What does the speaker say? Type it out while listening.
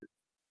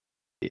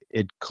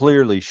it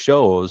clearly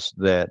shows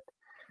that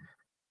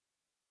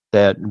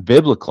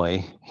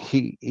biblically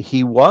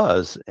he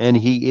was and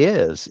he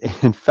is.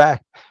 In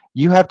fact,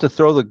 you have to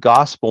throw the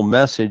gospel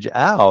message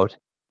out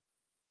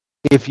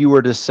if you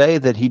were to say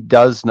that he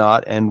does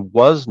not and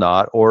was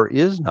not or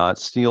is not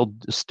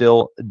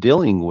still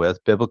dealing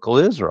with biblical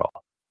Israel.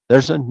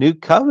 There's a new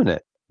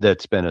covenant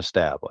that's been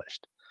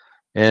established.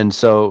 And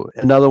so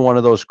another one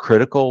of those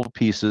critical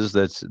pieces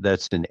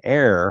that's in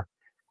error,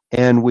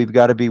 and we've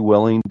got to be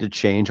willing to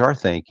change our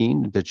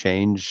thinking, to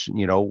change,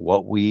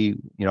 what we,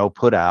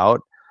 put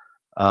out,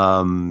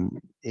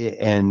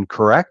 and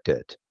correct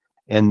it.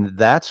 And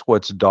that's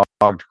what's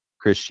dogged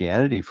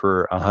Christianity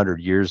for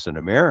 100 years in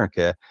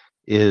America,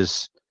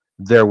 is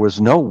there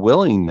was no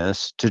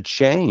willingness to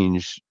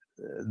change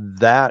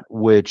that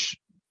which,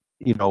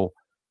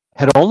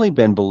 had only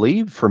been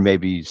believed for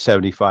maybe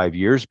 75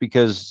 years,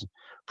 because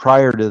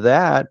prior to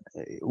that,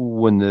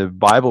 when the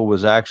Bible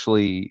was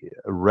actually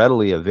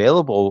readily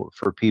available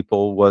for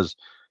people, was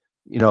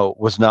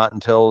not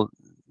until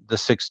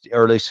the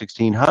early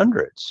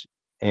 1600s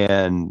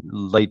and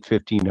late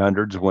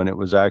 1500s when it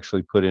was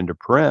actually put into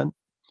print.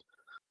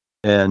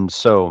 And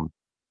so,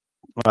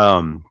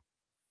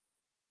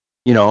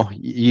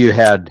 you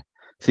had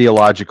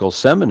theological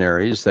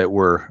seminaries that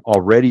were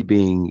already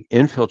being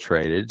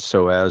infiltrated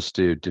so as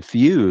to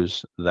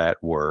diffuse that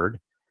word.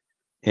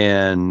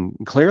 And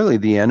clearly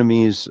the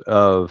enemies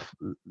of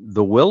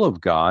the will of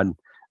God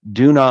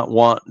do not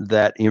want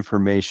that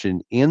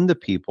information in the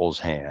people's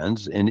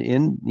hands and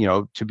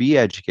to be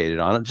educated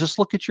on it. Just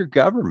look at your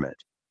government.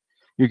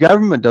 Your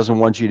government doesn't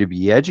want you to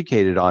be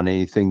educated on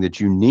anything that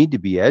you need to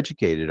be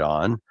educated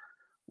on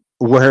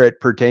where it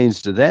pertains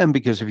to them,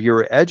 because if you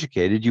were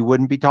educated, you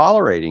wouldn't be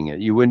tolerating it.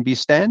 You wouldn't be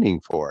standing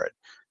for it.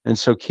 And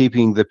so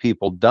keeping the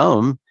people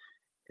dumb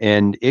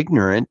and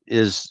ignorant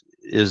is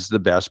the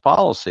best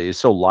policy.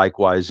 So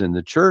likewise in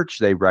the church,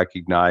 they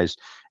recognize,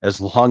 as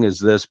long as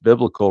this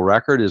biblical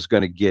record is going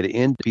to get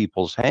in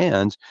people's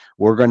hands,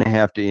 we're going to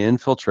have to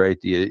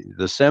infiltrate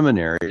the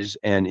seminaries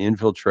and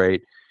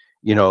infiltrate,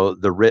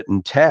 the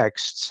written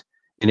texts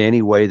in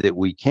any way that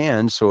we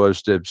can, so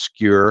as to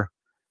obscure,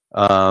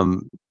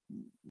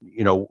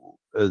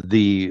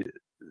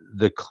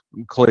 the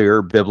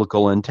clear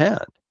biblical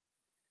intent.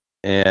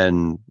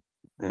 And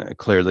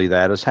clearly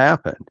that has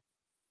happened.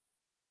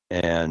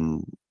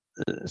 And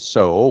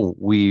so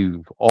we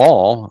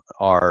all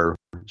are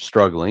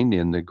struggling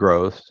in the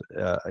growth,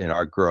 in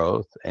our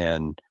growth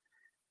and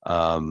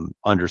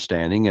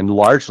understanding, and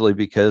largely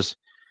because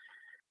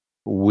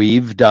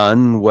we've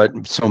done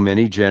what so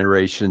many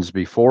generations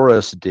before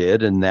us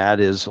did, and that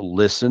is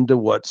listen to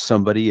what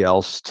somebody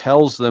else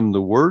tells them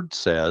the word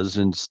says,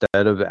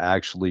 instead of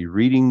actually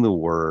reading the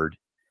word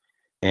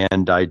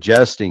and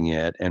digesting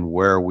it. And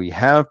where we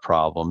have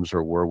problems,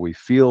 or where we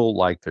feel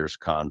like there's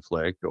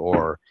conflict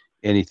or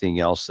anything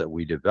else that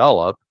we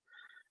develop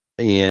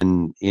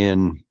in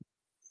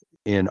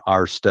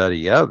our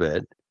study of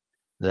it,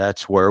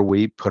 that's where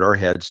we put our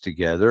heads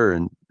together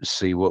and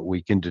see what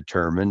we can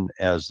determine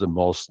as the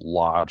most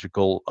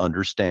logical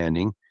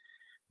understanding,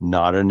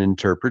 not an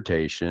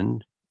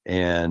interpretation.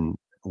 And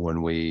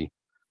when we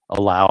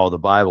allow the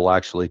Bible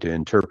actually to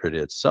interpret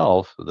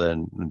itself,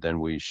 then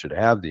we should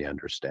have the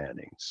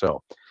understanding.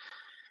 So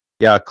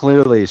yeah,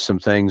 clearly some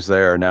things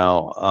there.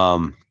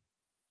 Now,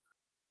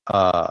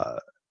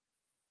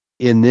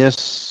 in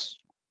this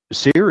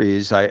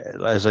series,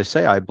 as I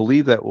say, I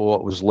believe that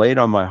what was laid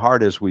on my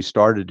heart as we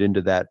started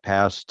into that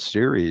past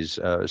series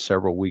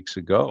several weeks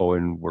ago,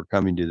 and we're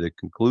coming to the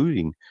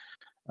concluding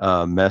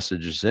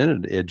messages in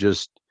it, it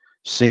just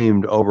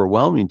seemed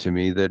overwhelming to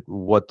me that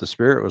what the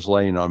Spirit was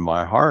laying on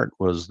my heart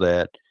was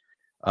that,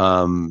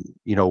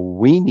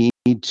 we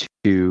need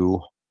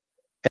to,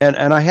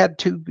 and I had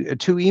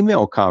two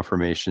email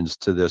confirmations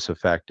to this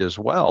effect as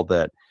well,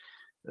 that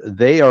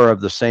they are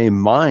of the same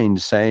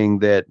mind, saying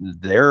that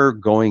they're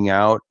going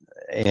out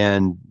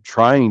and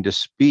trying to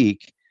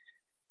speak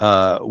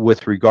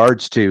with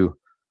regards to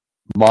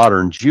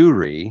modern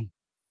Jewry,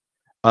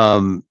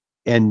 and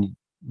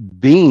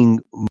being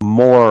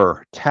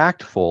more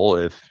tactful,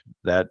 if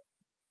that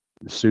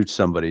suits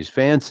somebody's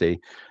fancy,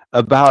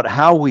 about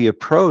how we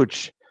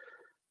approach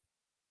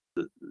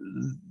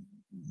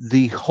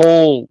the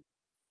whole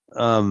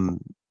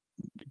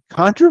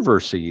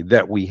controversy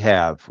that we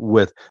have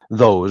with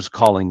those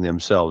calling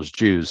themselves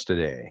Jews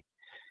today.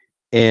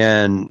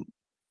 And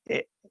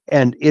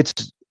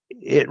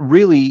it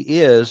really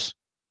is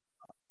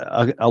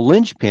a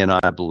linchpin,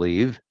 I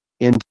believe,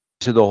 into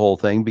the whole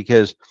thing,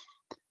 because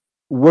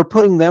we're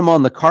putting them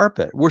on the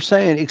carpet. We're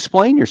saying,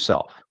 explain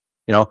yourself.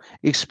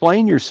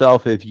 Explain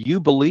yourself. If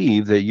you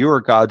believe that you are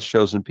God's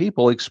chosen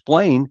people,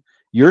 explain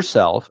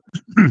yourself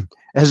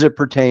as it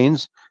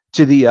pertains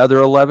to the other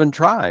 11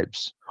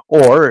 tribes.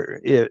 Or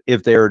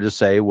if they were to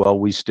say, well,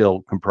 we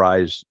still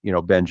comprise,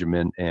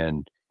 Benjamin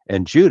and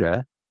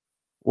Judah,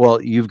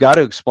 well, you've got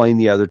to explain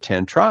the other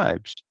 10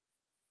 tribes.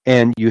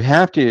 And you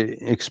have to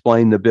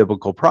explain the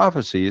biblical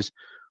prophecies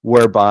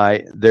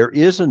whereby there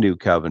is a new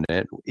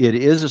covenant, it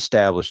is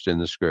established in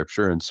the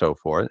scripture and so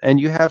forth, and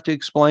you have to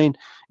explain,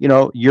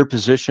 your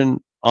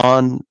position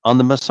on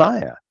the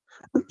Messiah.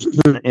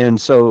 And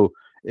so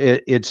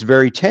it's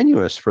very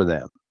tenuous for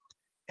them.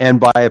 And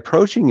by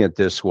approaching it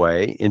this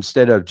way,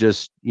 instead of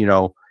just,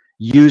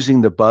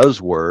 using the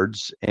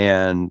buzzwords,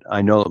 and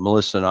I know that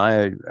Melissa and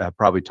I have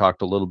probably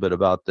talked a little bit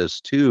about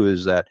this too,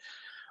 is that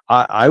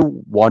I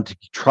want to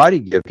try to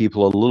give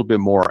people a little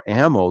bit more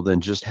ammo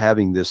than just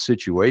having this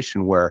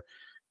situation where,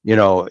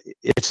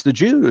 it's the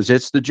Jews,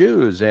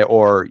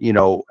 or,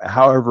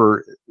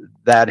 however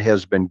that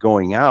has been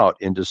going out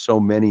into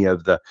so many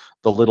of the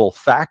little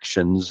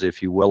factions,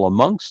 if you will,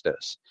 amongst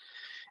us,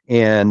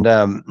 and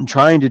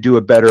trying to do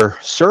a better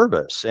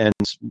service. And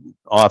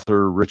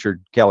author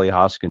Richard Kelly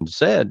Hoskins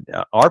said,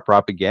 our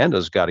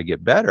propaganda's got to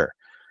get better.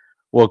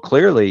 Well,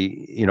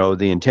 clearly,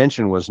 the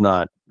intention was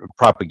not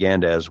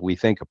propaganda as we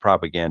think of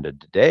propaganda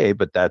today,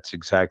 but that's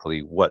exactly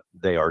what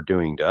they are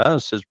doing to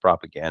us, is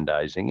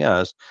propagandizing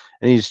us.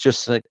 And he's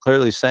just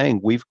clearly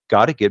saying we've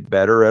got to get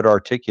better at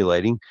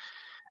articulating,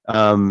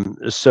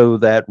 so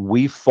that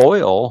we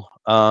foil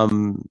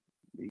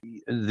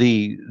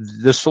the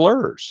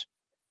slurs,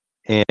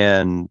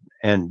 and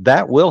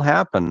that will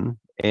happen.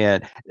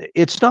 And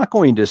it's not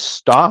going to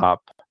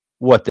stop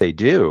what they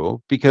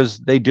do, because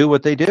they do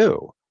what they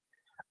do.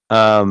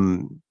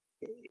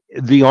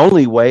 The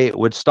only way it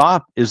would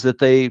stop is that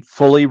they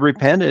fully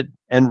repented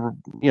and,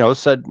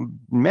 said,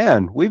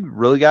 man, we've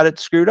really got it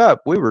screwed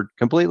up. We were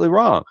completely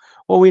wrong.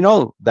 Well, we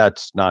know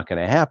that's not going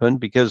to happen,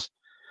 because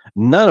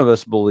none of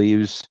us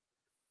believes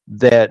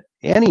that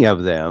any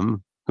of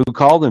them who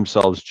call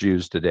themselves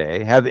Jews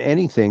today have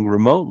anything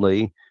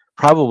remotely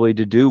probably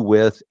to do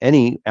with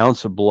any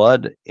ounce of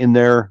blood in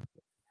their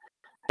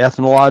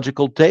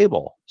ethnological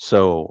table.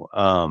 So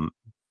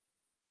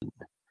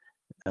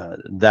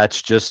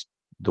that's just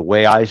the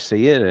way I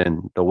see it,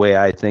 and the way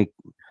I think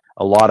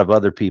a lot of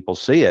other people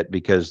see it,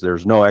 because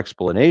there's no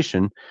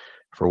explanation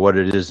for what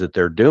it is that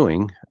they're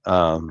doing.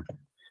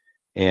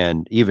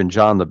 And even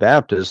John the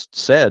Baptist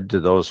said to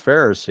those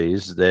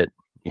Pharisees that,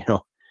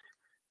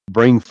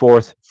 bring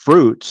forth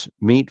fruits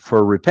meet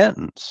for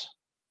repentance.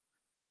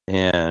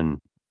 And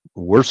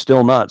we're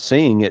still not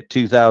seeing it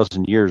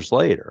 2,000 years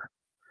later.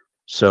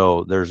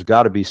 So there's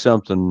got to be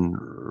something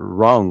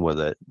wrong with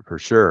it for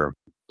sure.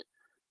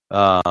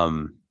 Yeah,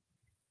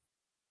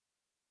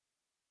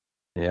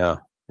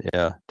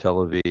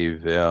 Tel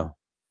Aviv, yeah.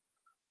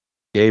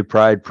 Gay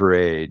Pride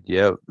Parade,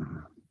 yep.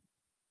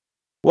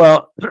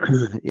 Well,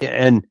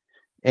 and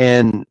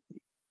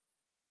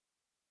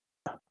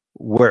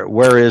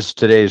where is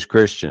today's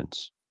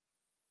Christians?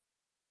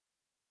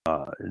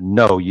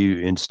 No,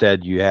 you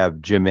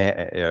have John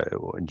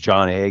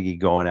Hagee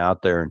going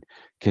out there and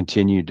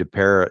continue to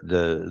parrot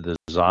the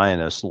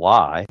Zionist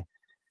lie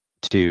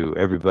to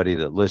everybody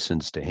that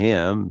listens to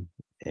him.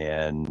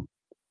 And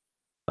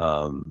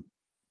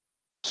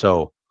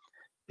so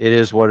it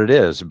is what it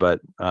is.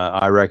 But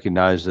I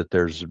recognize that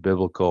there's a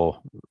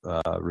biblical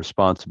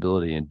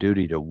responsibility and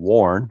duty to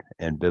warn,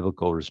 and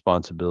biblical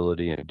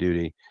responsibility and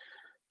duty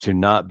to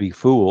not be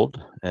fooled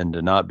and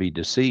to not be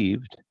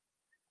deceived.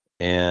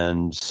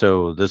 And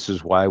so this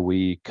is why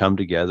we come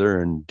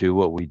together and do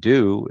what we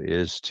do,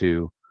 is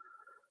to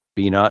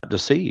be not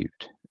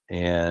deceived,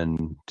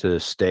 and to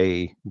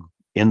stay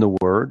in the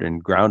word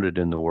and grounded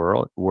in the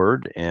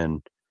word,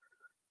 and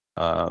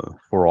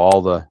for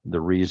all the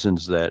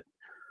reasons that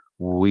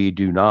we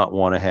do not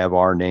want to have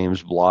our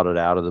names blotted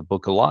out of the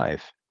book of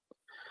life.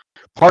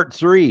 Part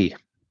 3,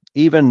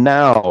 even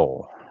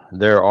now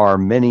there are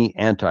many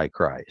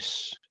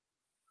antichrists.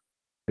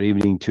 Good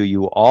evening to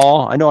you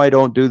all. I know I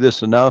don't do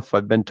this enough.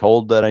 I've been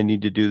told that I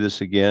need to do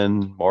this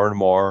again more and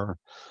more,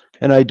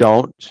 and I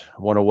don't.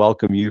 I want to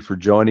welcome you for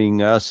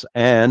joining us,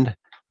 and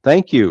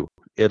thank you,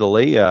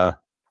 Italy. I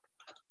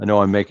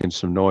know I'm making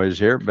some noise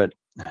here, but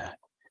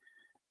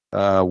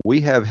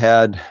we have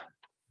had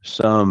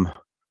some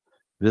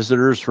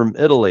visitors from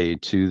Italy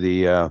to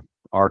the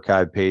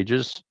archive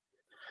pages.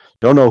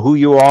 Don't know who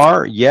you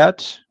are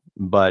yet,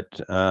 but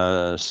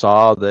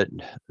saw that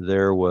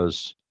there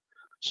was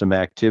some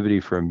activity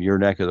from your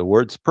neck of the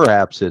woods.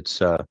 Perhaps it's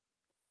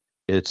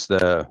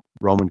the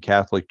Roman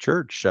Catholic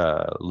Church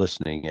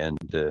listening, and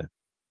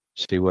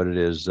see what it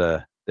is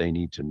they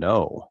need to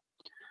know.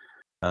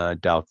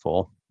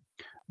 Doubtful.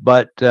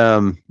 But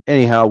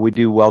anyhow, we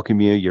do welcome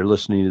you. You're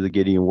listening to the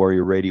Gideon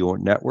Warrior Radio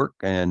Network,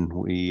 and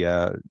we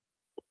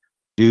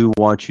do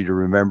want you to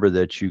remember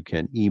that you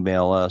can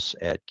email us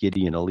at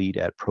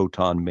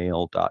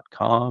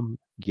gideonelite@protonmail.com,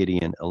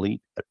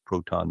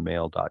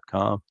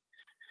 gideonelite@protonmail.com.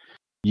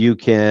 You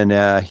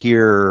can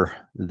hear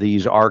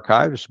these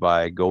archives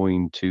by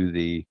going to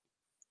the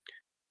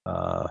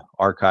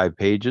archive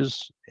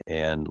pages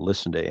and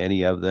listen to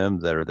any of them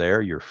that are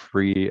there. You're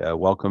free,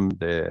 welcome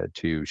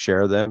to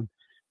share them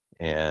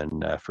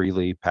and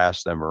freely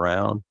pass them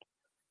around.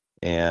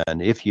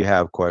 And if you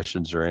have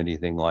questions or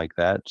anything like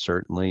that,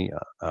 certainly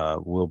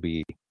we'll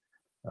be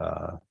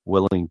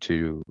willing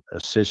to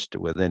assist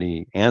with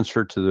any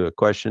answer to the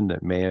question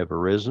that may have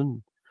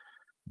arisen.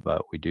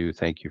 But we do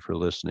thank you for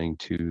listening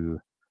to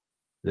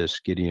this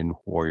Gideon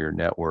Warrior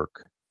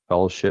Network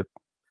Fellowship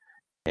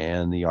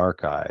and the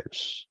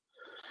archives.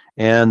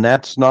 And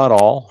that's not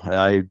all.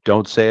 I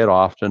don't say it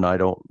often. I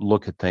don't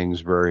look at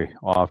things very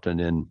often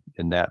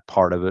in that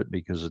part of it,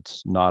 because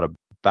it's not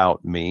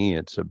about me.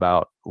 It's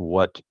about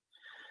what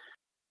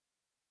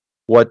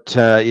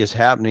is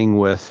happening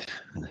with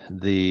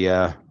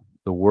the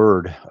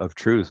word of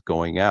truth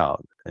going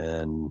out.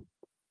 And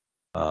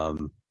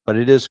but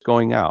it is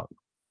going out.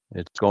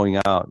 It's going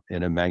out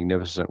in a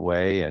magnificent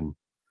way. And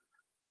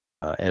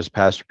as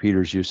Pastor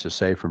Peters used to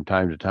say from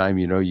time to time,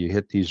 you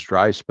hit these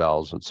dry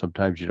spells, and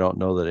sometimes you don't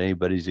know that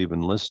anybody's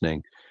even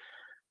listening.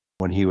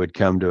 When he would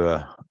come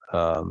to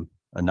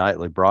a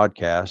nightly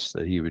broadcast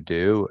that he would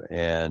do,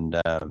 and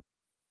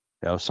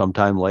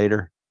sometime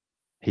later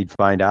he'd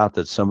find out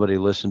that somebody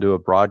listened to a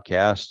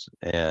broadcast,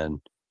 and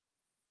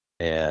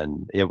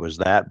it was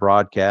that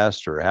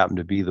broadcast, or happened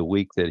to be the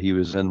week that he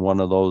was in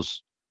one of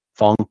those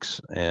funks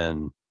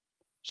and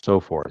so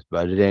forth.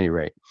 But at any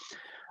rate,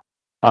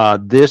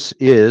 this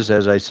is,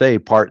 as I say,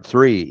 part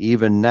 3.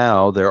 Even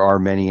now, there are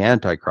many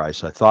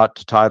antichrists. I thought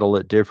to title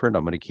it different.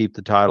 I'm going to keep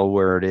the title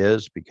where it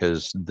is,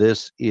 because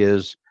this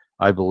is,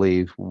 I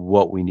believe,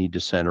 what we need to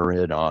center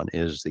in on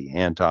is the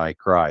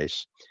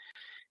antichrist.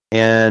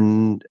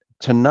 And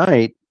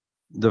tonight,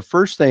 the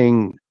first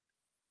thing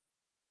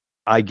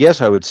I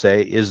guess I would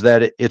say is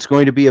that it's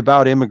going to be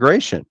about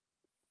immigration.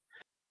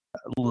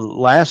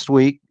 Last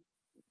week,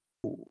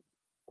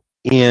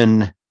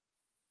 in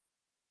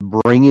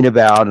bringing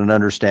about an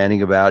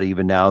understanding about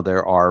even now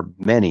there are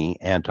many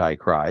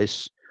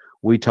antichrists,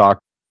 we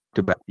talked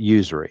about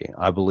usury.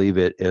 I believe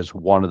it is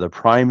one of the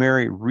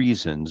primary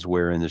reasons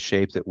we're in the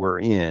shape that we're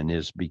in,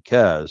 is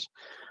because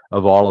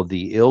of all of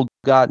the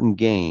ill-gotten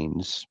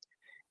gains,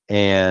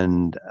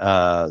 and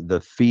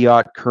the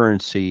fiat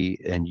currency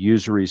and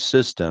usury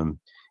system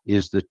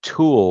is the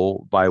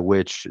tool by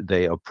which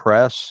they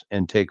oppress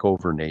and take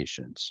over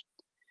nations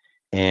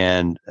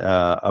and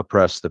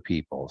oppress the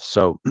people.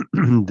 So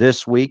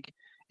this week,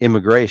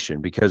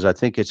 immigration, because I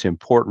think it's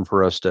important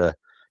for us to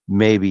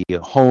maybe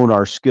hone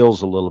our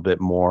skills a little bit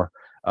more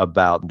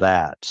about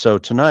that. So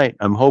tonight,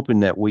 I'm hoping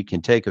that we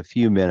can take a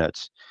few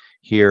minutes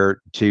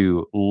here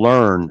to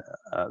learn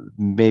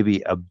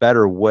maybe a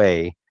better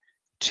way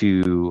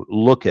to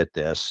look at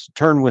this.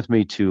 Turn with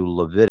me to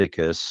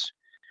Leviticus.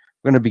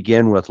 We're going to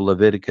begin with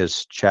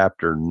Leviticus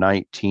chapter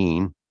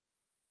 19.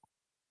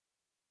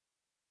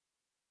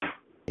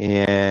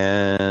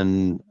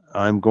 And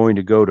I'm going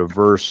to go to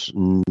verse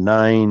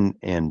 9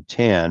 and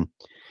 10.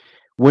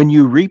 When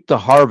you reap the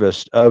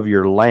harvest of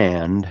your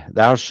land,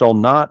 thou shalt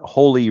not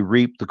wholly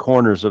reap the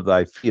corners of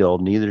thy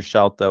field, neither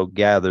shalt thou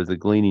gather the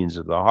gleanings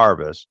of the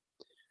harvest.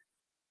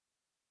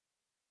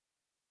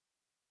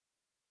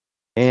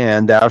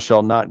 And thou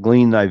shalt not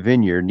glean thy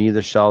vineyard,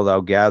 neither shalt thou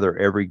gather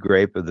every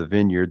grape of the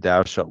vineyard.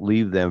 Thou shalt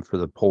leave them for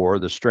the poor,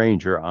 the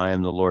stranger. I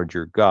am the Lord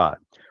your God.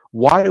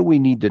 Why do we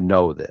need to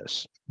know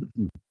this?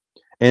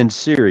 And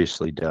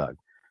seriously, Doug,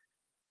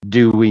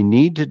 do we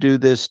need to do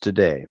this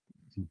today?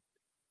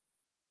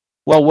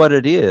 Well, what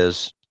it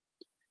is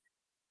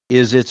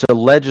it's a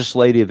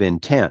legislative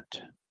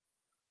intent.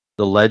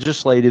 The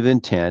legislative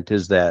intent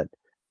is that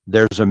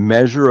there's a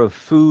measure of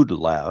food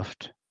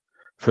left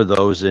for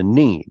those in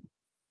need.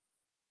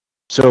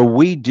 So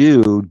we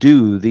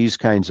do these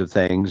kinds of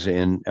things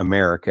in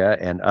America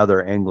and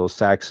other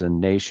Anglo-Saxon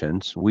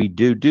nations. We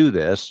do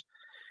this,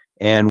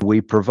 and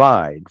we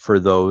provide for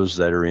those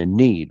that are in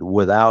need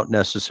without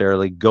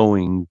necessarily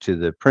going to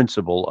the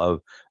principle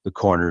of the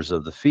corners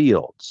of the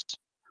fields.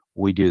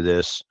 We do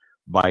this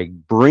by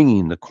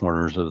bringing the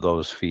corners of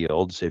those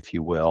fields, if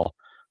you will,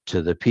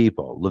 to the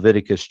people.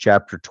 Leviticus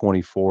chapter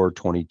 24,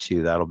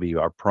 22, that'll be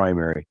our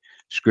primary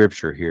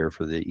scripture here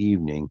for the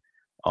evening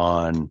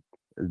on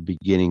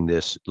beginning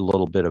this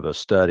little bit of a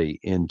study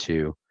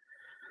into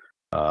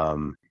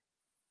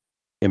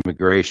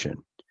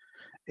immigration.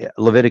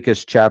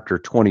 Leviticus chapter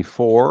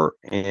 24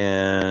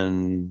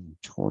 and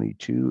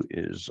 22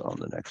 is on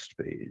the next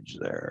page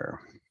there.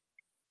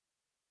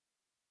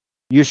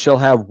 You shall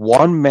have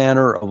one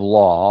manner of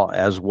law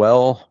as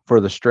well for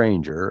the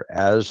stranger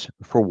as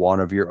for one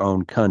of your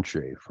own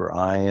country, for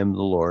I am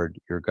the Lord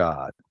your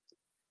God.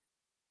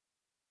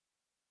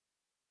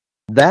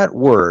 That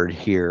word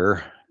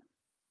here,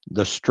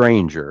 the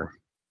stranger,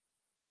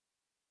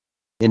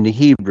 in the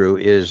Hebrew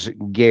is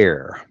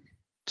ger.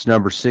 It's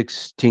number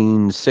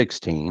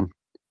 1616.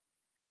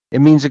 It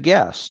means a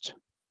guest,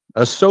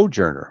 a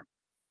sojourner.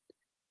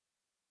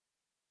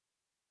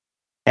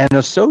 And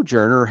a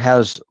sojourner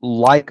has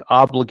like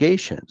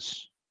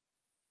obligations.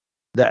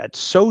 That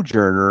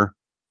sojourner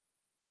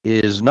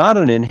is not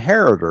an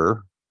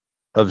inheritor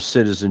of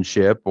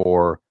citizenship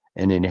or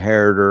an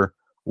inheritor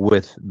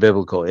with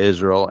biblical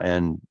Israel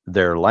and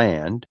their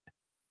land,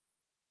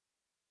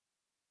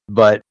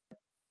 but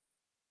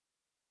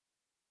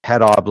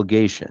had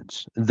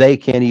obligations. They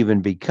can't even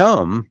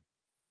become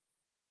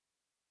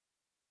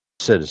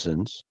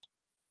citizens,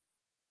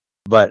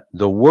 but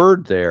the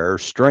word there,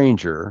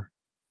 stranger,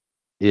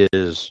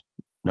 is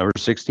Number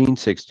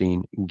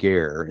 1616,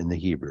 ger in the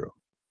Hebrew.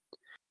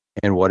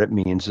 And what it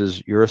means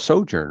is you're a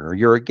sojourner,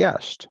 you're a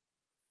guest.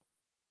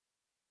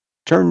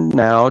 Turn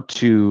now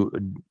to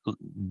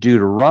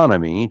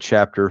Deuteronomy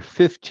chapter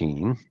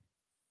 15.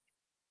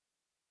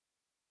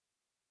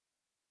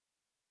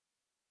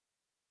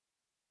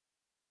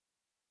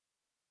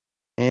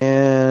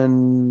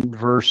 And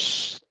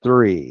verse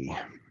 3.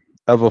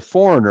 Of a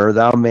foreigner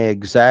thou may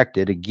exact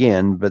it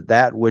again, but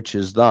that which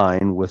is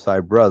thine with thy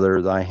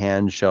brother thy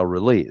hand shall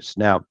release.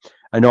 Now,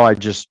 I know I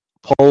just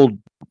pulled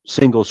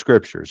single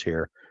scriptures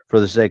here for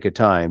the sake of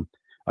time.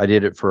 I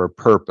did it for a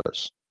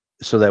purpose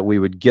so that we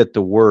would get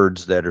the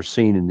words that are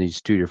seen in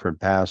these two different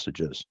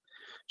passages.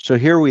 So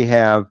here we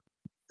have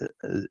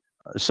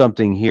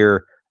something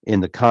here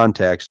in the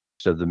context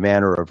of the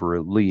manner of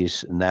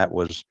release, and that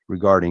was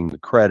regarding the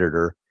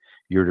creditor.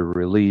 You're to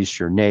release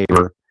your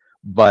neighbor,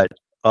 but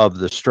of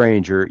the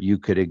stranger, you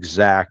could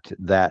exact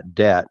that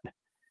debt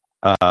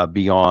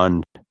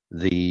beyond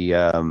the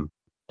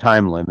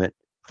time limit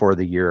for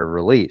the year of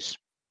release.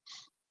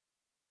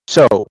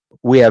 So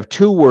we have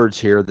two words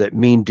here that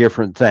mean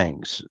different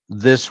things.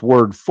 This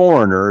word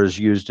foreigner is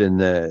used in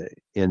the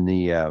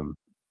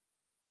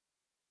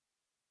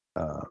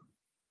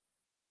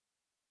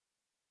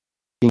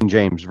King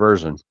James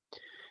Version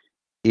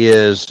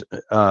is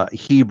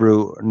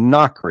Hebrew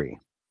nakri.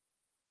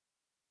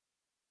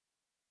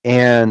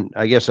 And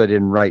I guess I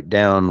didn't write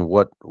down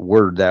what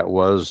word that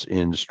was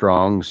in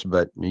Strong's,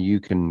 but you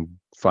can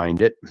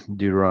find it.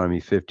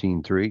 Deuteronomy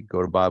 15:3.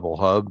 Go to Bible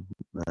Hub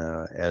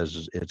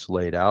as it's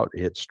laid out.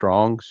 Hit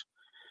Strong's,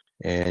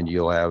 and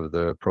you'll have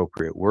the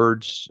appropriate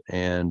words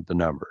and the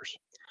numbers.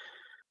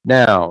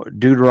 Now,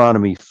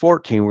 Deuteronomy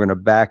 14, we're going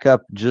to back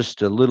up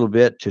just a little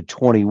bit to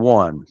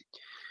 21.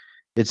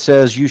 It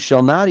says, you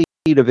shall not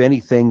eat of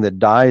anything that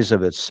dies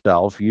of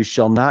itself. You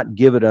shall not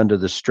give it unto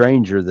the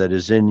stranger that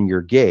is in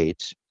your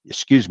gates.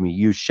 Excuse me,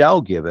 you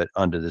shall give it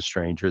unto the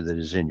stranger that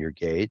is in your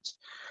gates,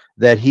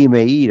 that he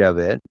may eat of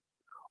it,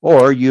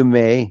 or you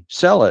may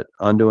sell it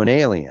unto an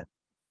alien.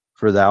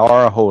 For thou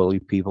art a holy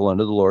people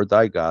unto the Lord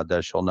thy God. Thou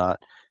shalt not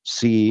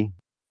see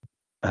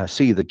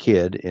the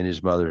kid in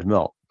his mother's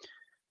milk.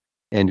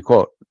 End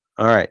quote.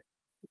 All right.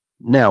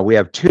 Now we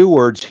have two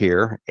words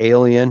here,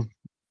 alien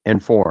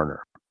and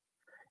foreigner.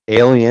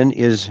 Alien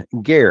is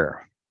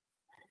ger,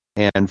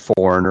 and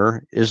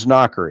foreigner is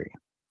nakri.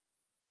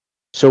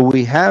 So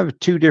we have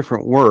two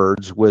different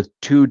words with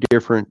two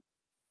different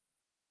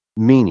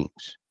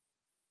meanings.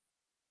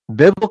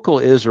 Biblical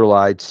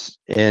Israelites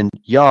and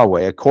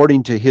Yahweh,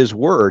 according to his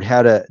word,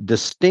 had a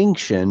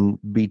distinction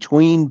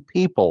between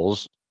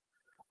peoples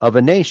of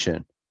a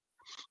nation.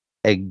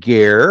 A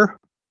ger,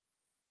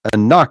 a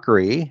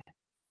nakri,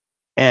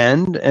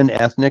 and an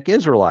ethnic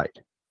Israelite.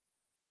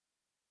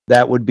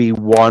 That would be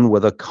one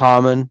with a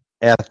common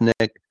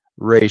ethnic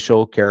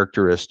racial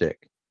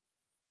characteristic,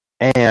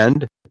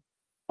 and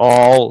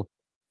all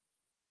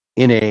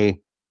in a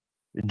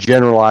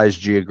generalized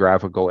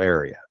geographical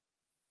area.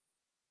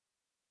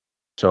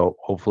 So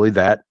hopefully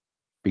that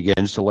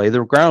begins to lay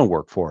the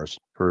groundwork for us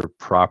for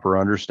proper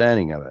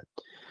understanding of it.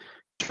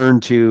 Turn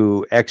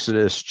to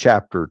Exodus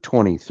chapter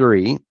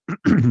 23.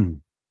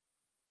 And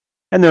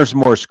there's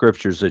more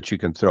scriptures that you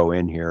can throw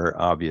in here.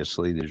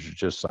 Obviously, there's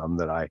just some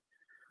that I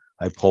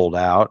pulled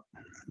out.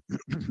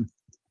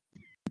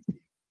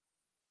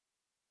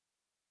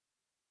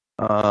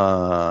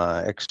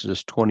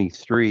 Exodus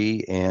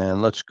 23,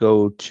 and let's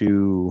go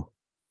to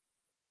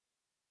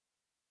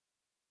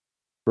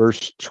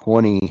verse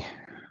 20.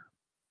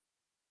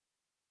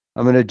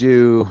 I'm going to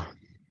do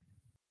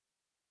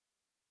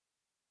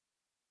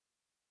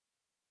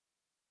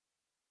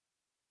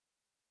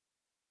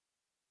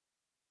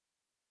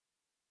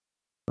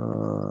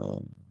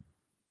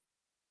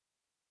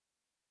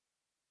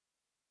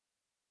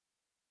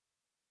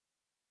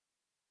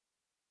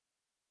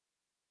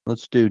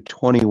let's do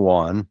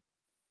 21.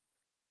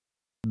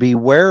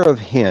 Beware of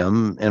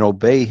him and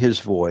obey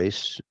his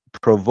voice.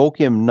 Provoke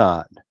him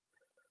not,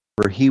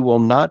 for he will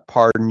not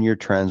pardon your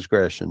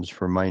transgressions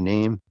for my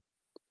name.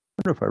 I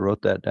wonder if I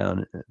wrote that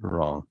down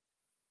wrong.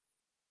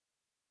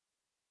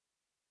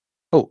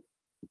 Oh,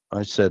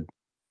 I said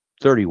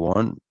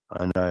 31,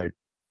 and I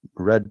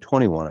read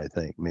 21, I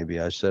think. Maybe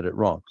I said it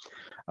wrong.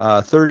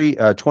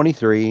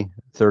 23,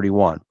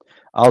 31.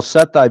 I'll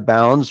set thy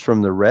bounds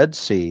from the Red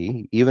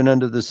Sea, even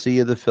unto the sea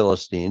of the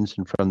Philistines,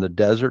 and from the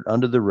desert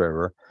unto the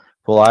river.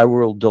 For I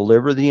will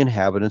deliver the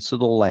inhabitants of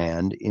the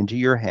land into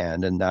your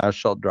hand, and thou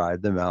shalt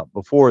drive them out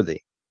before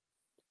thee.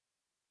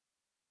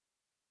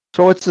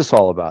 So what's this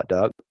all about,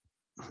 Doug?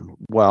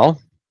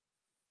 Well,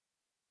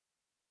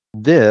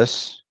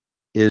 this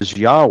is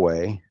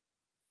Yahweh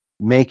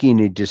making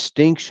a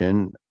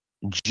distinction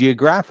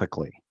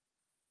geographically.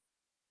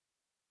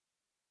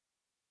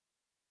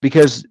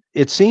 Because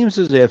it seems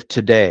as if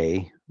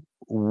today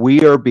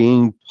we are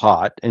being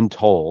taught and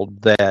told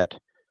that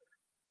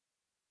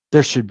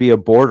there should be a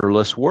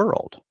borderless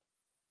world.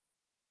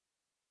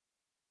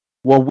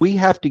 Well, we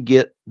have to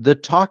get the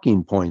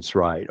talking points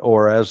right,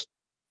 or as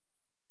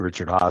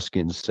Richard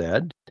Hoskins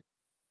said,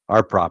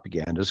 our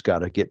propaganda's got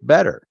to get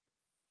better.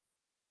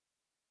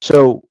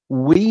 So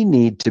we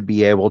need to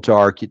be able to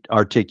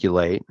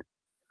articulate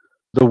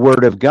the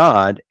Word of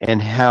God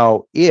and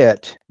how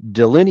it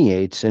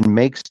delineates and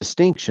makes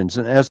distinctions.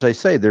 And as I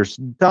say, there's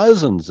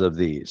dozens of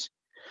these.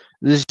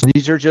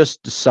 These are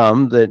just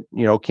some that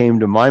came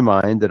to my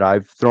mind that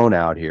I've thrown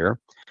out here.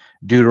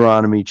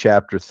 Deuteronomy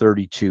chapter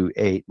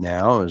 32:8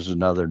 now is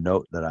another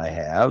note that I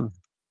have.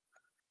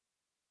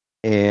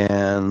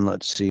 And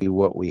let's see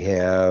what we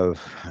have.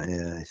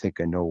 I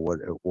think I know what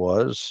it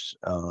was.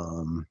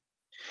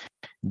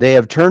 They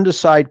have turned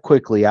aside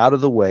quickly out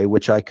of the way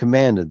which I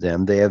commanded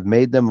them. They have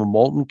made them a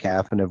molten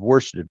calf and have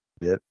worshipped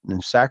it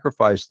and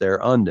sacrificed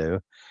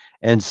thereunto,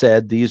 and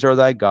said, These are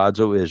thy gods,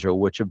 O Israel,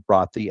 which have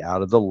brought thee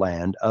out of the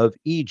land of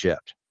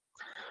Egypt.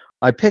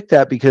 I picked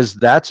that because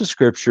that's a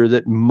scripture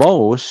that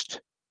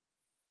most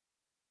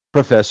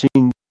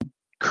professing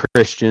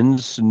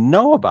Christians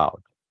know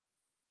about.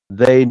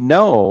 They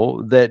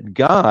know that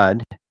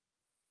God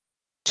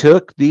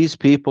took these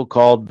people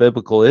called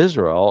biblical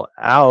Israel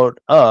out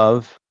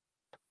of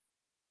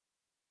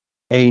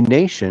a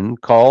nation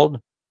called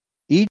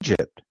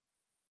Egypt.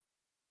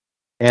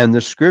 And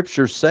the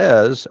scripture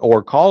says,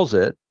 or calls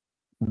it,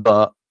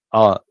 the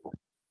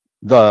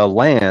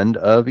land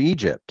of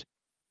Egypt.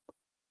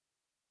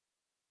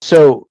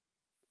 So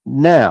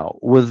now,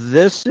 with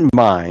this in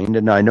mind,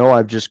 and I know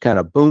I've just kind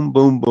of boom,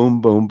 boom,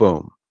 boom, boom,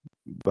 boom,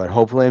 but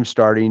hopefully I'm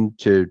starting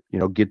to,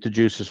 get the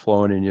juices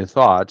flowing in your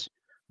thoughts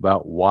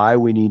about why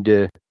we need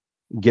to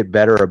get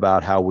better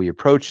about how we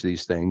approach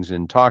these things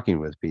in talking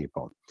with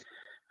people.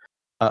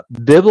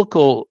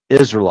 Biblical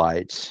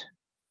Israelites,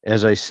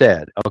 as I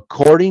said,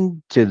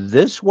 according to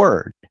this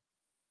word,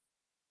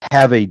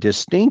 have a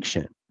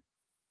distinction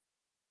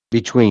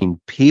between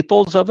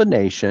peoples of a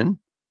nation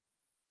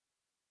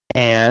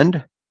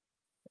and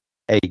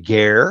a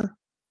ger,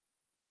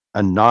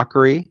 a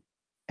Nokri,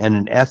 and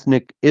an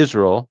ethnic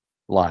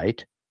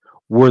Israelite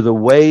were the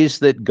ways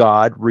that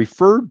God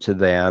referred to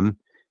them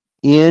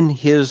in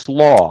his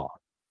law.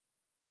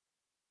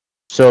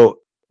 So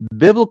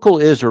biblical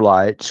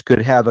Israelites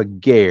could have a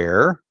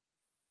ger,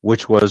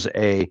 which was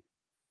a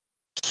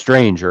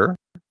stranger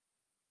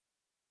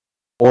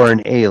or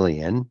an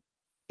alien,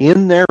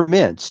 in their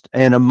midst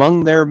and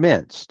among their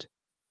midst.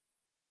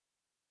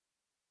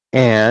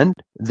 And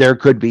there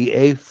could be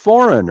a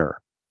foreigner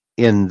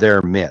in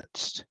their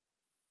midst,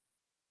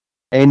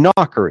 a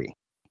Nokri.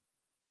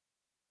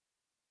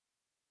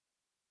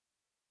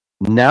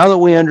 Now that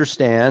we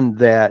understand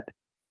that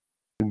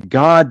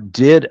God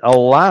did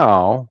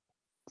allow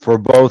for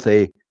both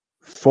a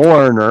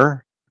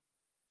foreigner,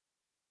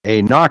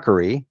 a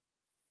Nokri,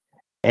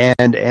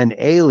 and an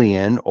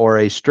alien or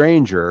a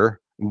stranger,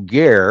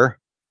 ger,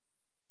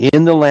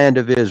 in the land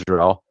of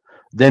Israel,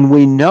 then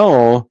we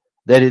know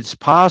that it's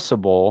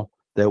possible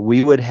that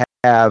we would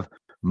have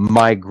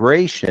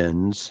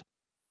migrations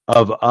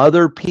of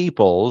other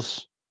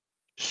peoples,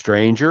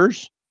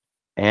 strangers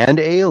and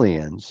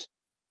aliens,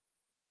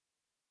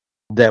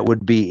 that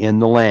would be in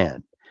the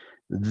land.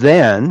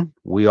 Then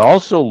we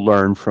also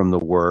learn from the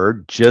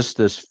word, just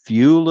this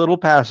few little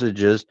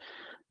passages,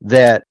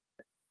 that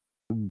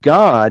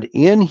God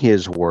in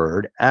his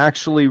word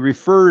actually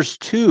refers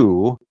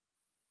to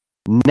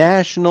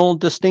national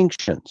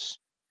distinctions.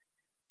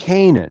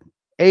 Canaan,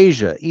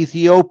 Asia,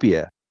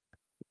 Ethiopia,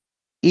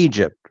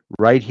 Egypt,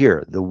 right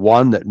here, the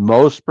one that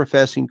most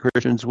professing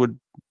Christians would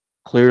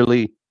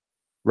clearly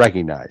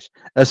recognize.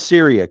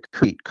 Assyria,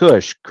 Crete,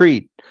 Cush,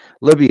 Crete,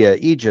 Libya,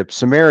 Egypt,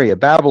 Samaria,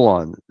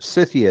 Babylon,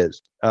 Scythia,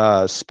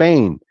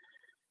 Spain,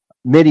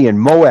 Midian,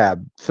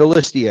 Moab,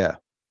 Philistia,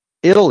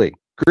 Italy,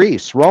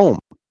 Greece, Rome.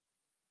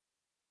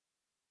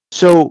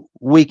 So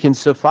we can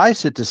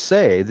suffice it to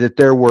say that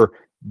there were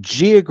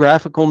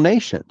geographical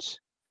nations,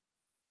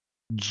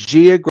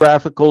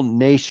 geographical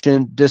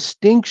nation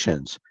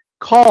distinctions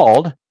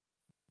called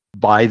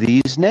by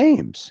these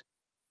names.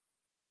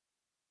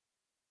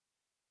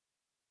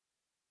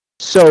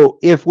 So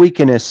if we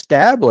can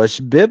establish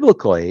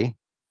biblically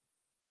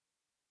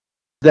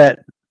that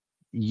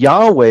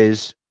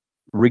Yahweh's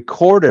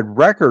recorded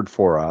record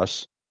for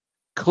us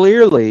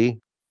clearly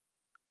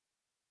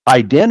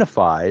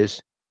identifies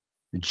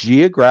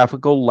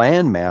geographical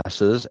land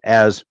masses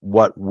as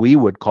what we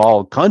would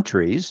call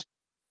countries,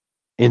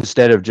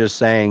 instead of just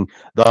saying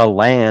the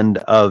land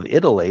of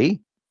Italy,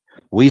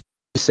 we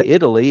say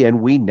Italy and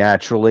we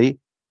naturally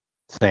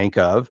think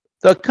of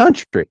the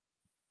country.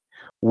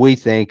 We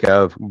think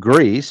of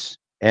Greece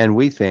and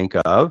we think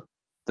of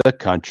the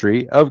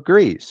country of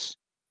Greece.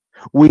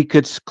 We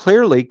could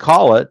clearly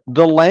call it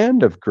the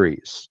land of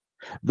Greece,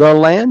 the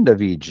land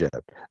of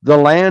Egypt, the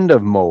land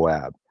of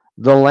Moab,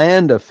 the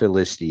land of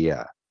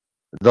Philistia,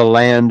 the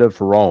land of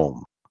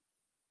Rome.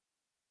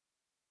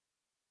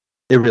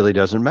 It really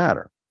doesn't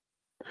matter.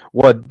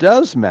 What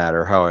does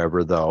matter,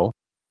 however, though,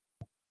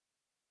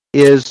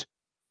 is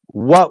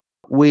what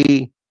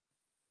we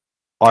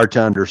are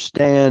to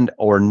understand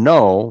or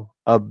know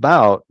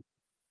about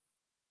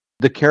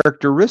the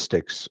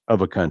characteristics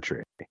of a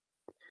country.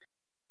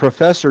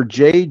 Professor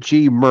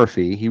J.G.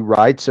 Murphy, he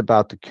writes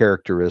about the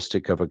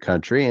characteristic of a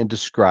country and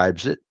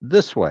describes it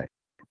this way.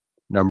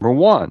 Number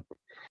one,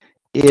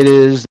 it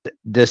is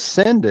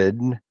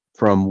descended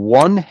from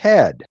one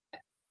head.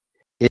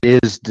 It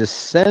is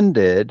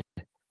descended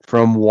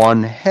from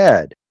one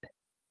head.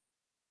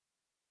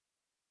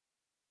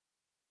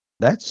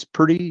 That's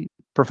pretty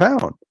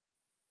profound.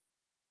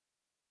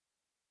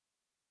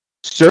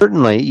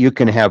 Certainly, you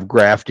can have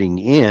grafting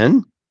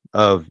in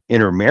of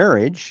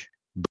intermarriage,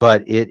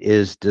 but it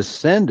is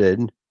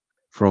descended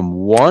from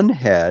one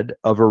head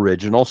of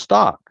original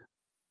stock.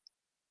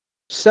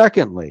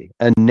 Secondly,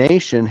 a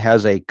nation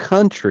has a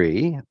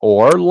country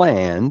or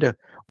land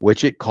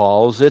which it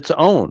calls its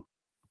own.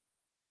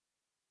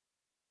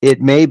 It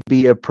may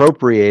be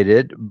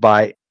appropriated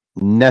by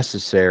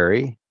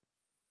necessary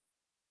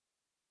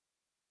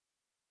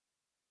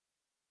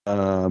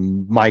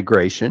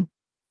migration.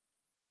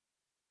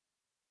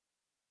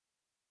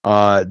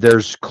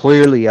 There's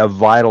clearly a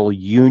vital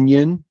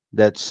union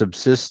that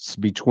subsists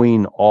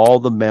between all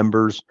the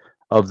members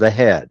of the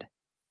head.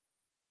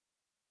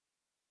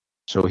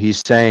 So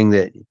he's saying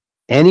that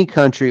any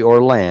country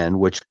or land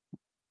which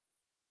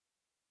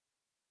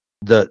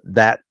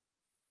that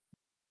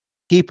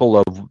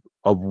people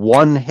of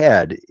one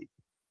head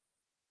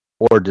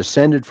or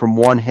descended from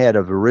one head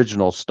of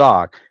original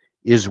stock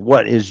is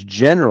what is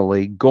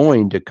generally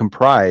going to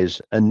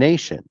comprise a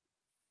nation.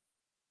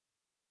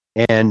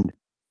 And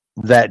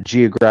that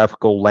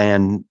geographical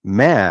land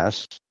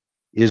mass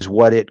is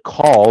what it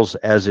calls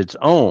as its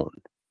own.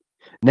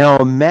 Now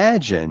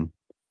imagine,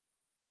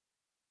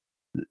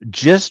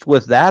 just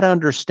with that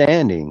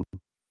understanding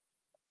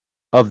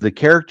of the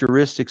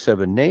characteristics of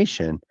a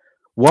nation,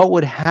 what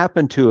would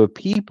happen to a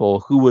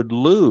people who would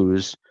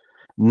lose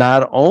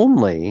not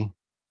only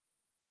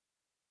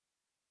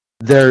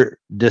their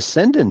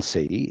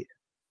descendancy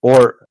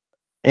or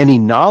any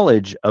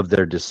knowledge of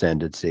their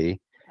descendancy,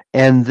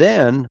 and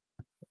then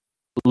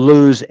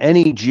lose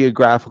any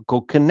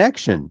geographical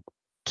connection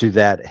to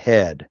that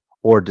head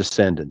or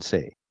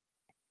descendancy.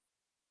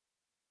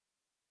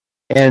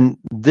 And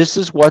this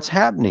is what's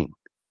happening.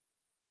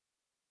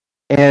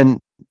 And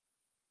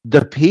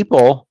the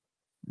people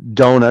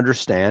don't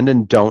understand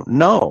and don't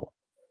know,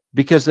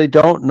 because they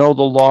don't know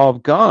the law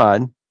of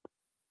God,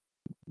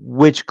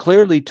 which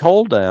clearly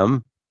told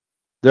them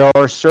there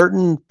are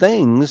certain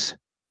things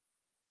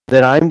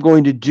that I'm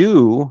going to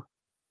do.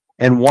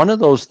 And one of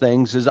those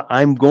things is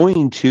I'm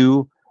going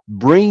to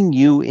bring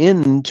you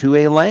into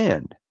a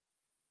land.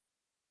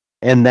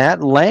 And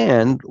that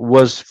land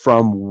was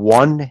from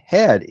one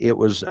head. It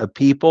was a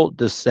people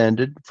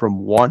descended from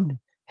one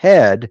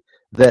head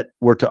that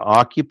were to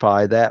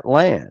occupy that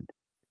land.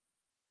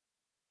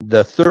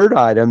 The third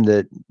item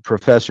that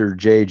Professor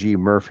J.G.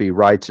 Murphy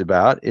writes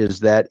about is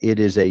that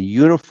it is a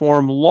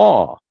uniform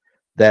law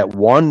that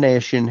one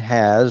nation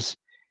has,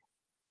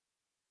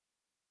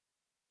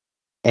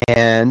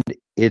 and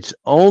it's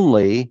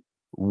only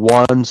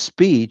one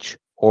speech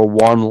or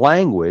one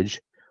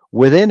language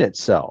within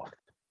itself.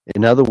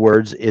 In other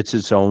words, it's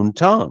its own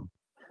tongue.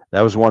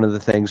 That was one of the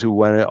things we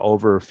went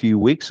over a few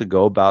weeks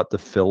ago about the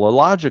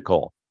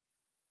philological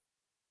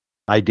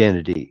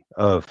identity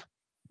of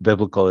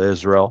biblical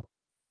Israel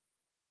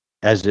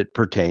as it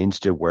pertains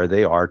to where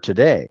they are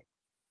today.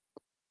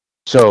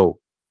 So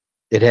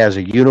it has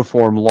a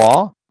uniform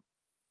law,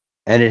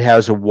 and it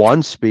has a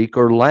one speak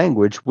or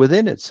language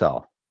within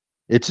itself.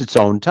 It's its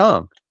own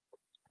tongue.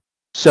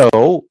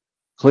 So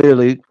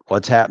clearly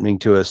what's happening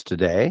to us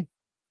today,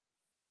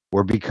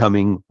 we're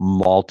becoming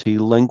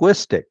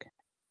multilinguistic.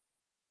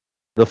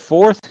 The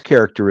fourth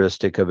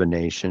characteristic of a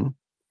nation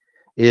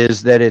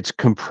is that it's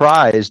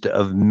comprised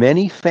of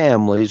many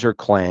families or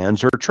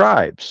clans or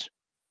tribes.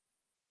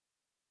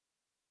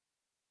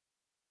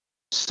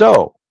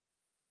 So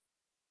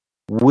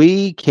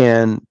we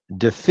can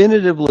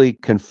definitively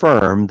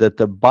confirm that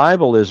the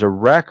Bible is a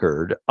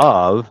record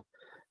of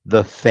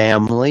the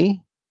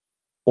family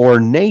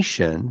or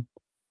nation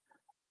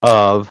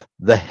of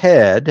the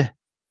head,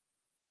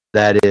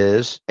 that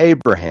is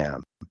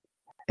Abraham,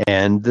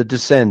 and the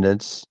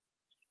descendants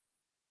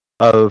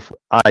of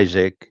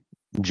Isaac,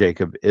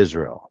 Jacob,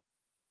 Israel.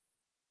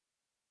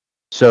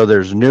 So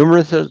there's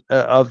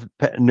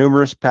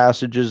numerous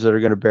passages that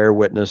are going to bear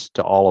witness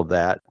to all of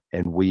that,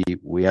 and we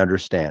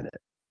understand it.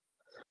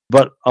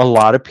 But a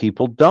lot of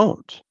people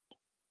don't.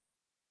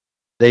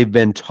 They've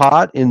been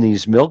taught in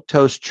these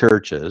milquetoast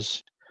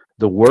churches,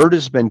 the word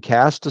has been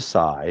cast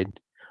aside.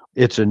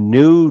 It's a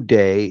new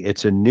day,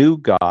 it's a new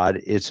God,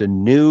 it's a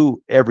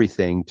new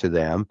everything to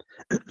them.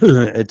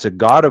 It's a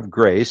God of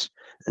grace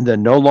that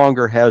no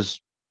longer has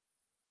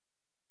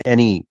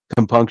any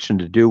compunction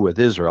to do with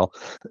Israel.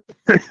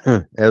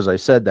 As I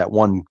said, that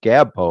one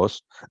Gab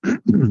post,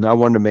 I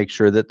wanted to make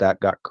sure that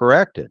that got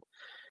corrected,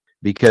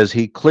 because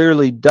he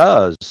clearly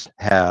does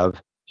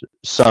have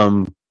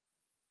some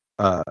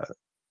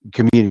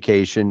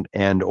communication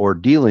and or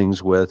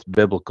dealings with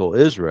biblical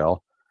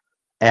Israel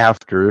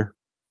after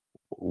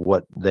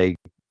what they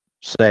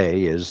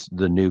say is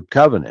the new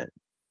covenant.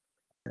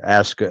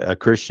 Ask a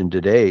Christian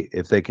today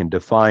if they can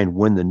define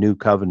when the new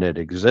covenant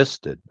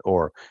existed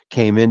or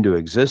came into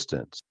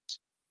existence,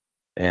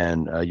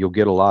 and you'll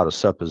get a lot of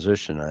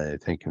supposition, I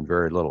think, and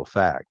very little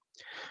fact.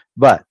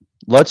 But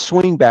let's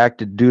swing back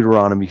to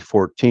Deuteronomy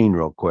 14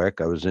 real quick.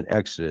 I was in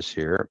Exodus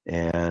here,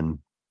 and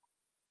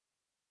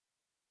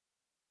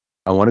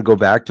I want to go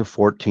back to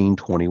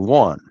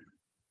 14:21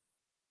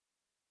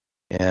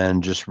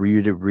 and just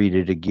read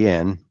it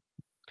again.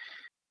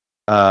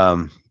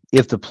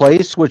 If the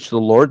place which the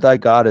Lord thy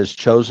God has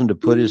chosen to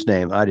put his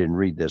name, I didn't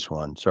read this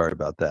one, sorry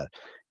about that.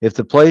 If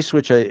the place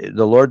which the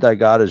Lord thy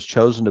God has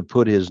chosen to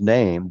put his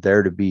name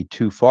there to be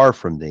too far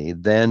from thee,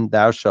 then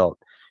thou shalt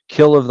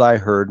kill of thy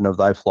herd and of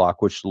thy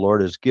flock which the Lord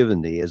has given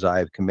thee, as I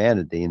have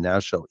commanded thee, and thou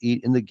shalt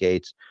eat in the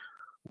gates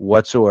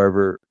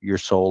whatsoever your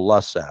soul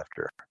lusts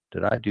after.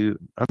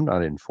 I'm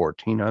not in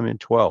 14, I'm in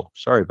 12.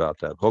 Sorry about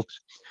that, folks.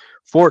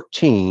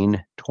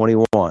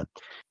 14:21.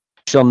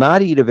 Shall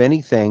not eat of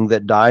anything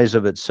that dies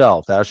of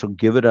itself. Thou shalt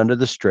give it unto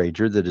the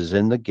stranger that is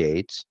in the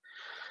gates,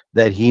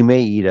 that he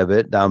may eat of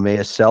it. Thou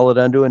mayest sell it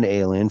unto an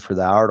alien, for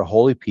thou art a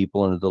holy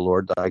people unto the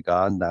Lord thy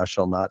God, and thou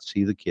shalt not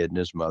see the kid in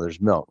his mother's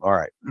milk. All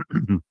right.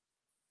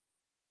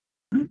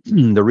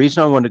 The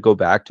reason I want to go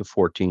back to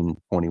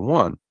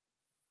 14:21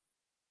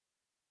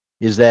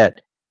 is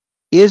that,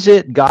 is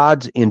it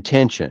God's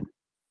intention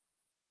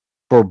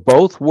for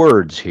both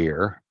words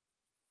here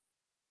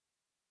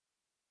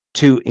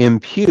to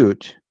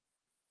impute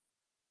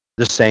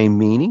the same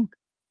meaning?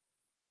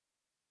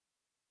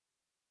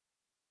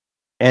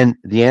 And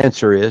the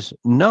answer is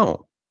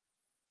no.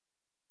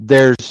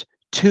 There's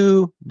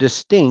two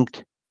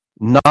distinct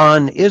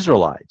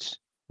non-Israelites,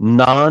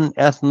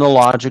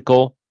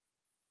 non-ethnological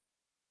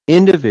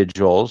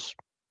individuals,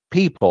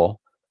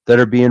 people that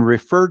are being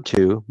referred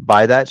to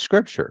by that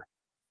scripture.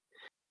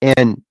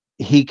 And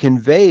he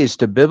conveys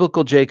to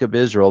biblical Jacob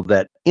Israel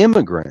that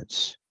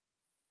immigrants,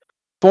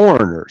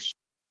 foreigners,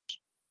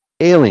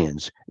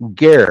 aliens,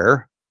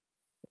 ger,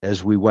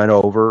 as we went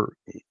over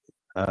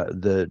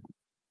the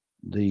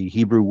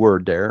Hebrew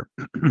word there,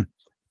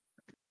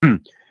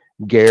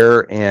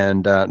 ger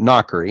and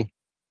nakri,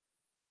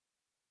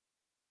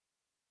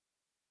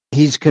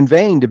 he's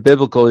conveying to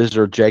biblical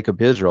Israel,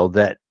 Jacob Israel,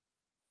 that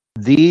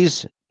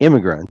these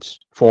immigrants,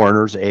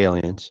 foreigners,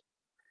 aliens,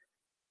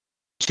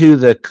 to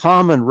the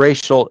common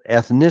racial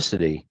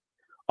ethnicity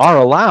are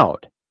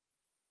allowed,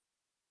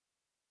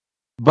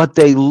 but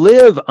they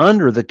live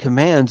under the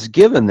commands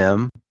given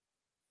them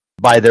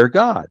by their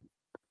God.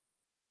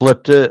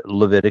 Flip to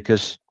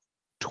Leviticus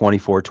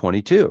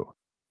 24:22.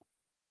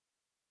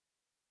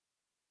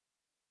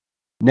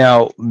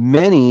 Now,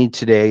 many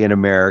today in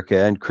America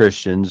and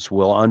Christians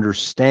will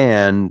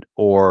understand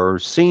or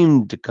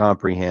seem to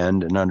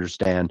comprehend and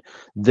understand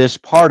this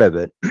part of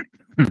it,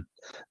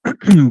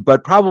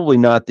 but probably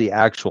not the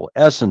actual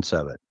essence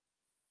of it.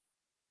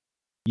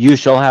 You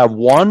shall have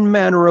one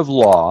manner of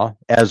law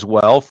as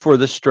well for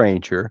the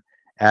stranger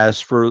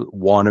as for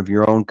one of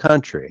your own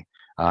country.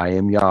 I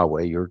am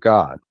Yahweh your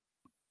God.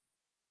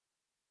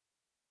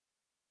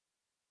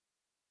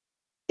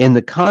 In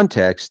the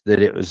context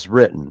that it was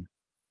written,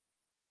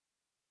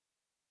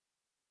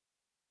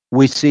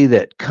 we see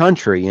that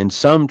country in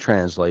some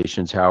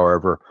translations,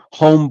 however,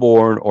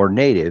 homeborn or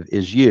native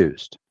is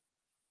used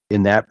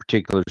in that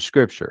particular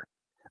scripture.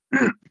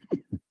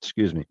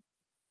 Excuse me.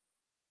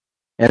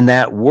 And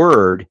that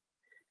word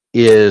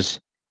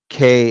is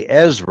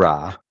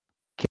Ke-Ezra,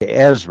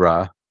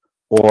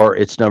 or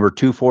it's number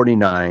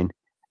 249,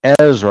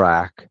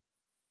 Ezrak,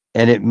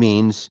 and it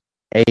means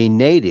a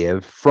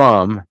native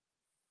from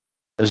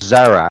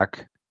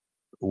Zarak,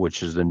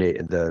 which is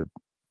the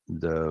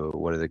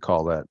what do they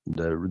call that?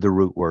 The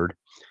root word.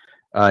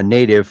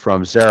 Native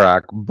from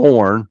Zarak,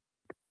 born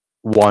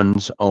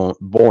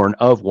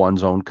of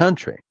one's own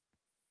country.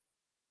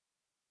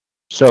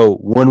 So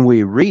when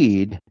we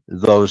read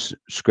those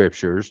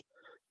scriptures,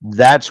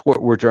 that's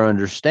what we're to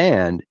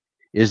understand,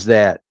 is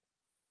that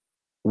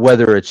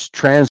whether it's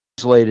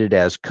translated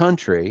as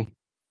country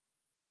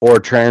or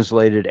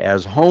translated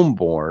as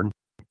homeborn,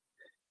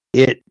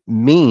 it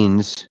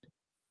means,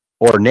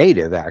 or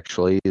native,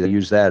 actually, they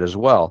use that as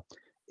well.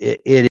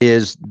 It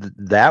is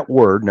that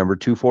word, number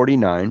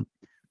 249.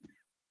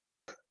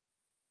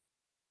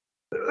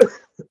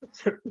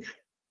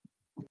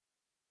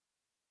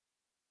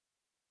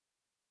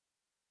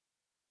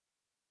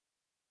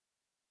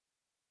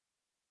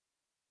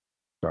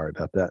 Sorry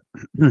about that.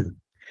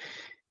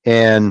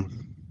 And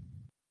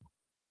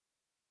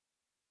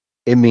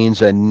it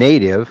means a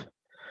native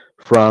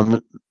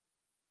from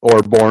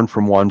or born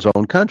from one's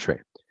own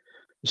country.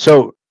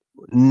 So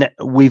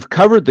we've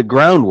covered the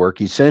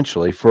groundwork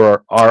essentially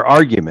for our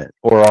argument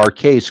or our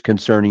case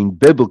concerning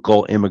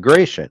biblical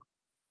immigration.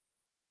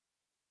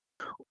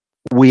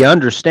 We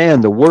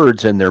understand the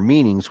words and their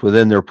meanings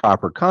within their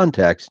proper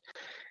context,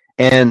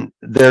 and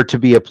they're to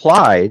be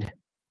applied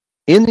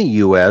in the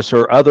U.S.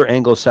 or other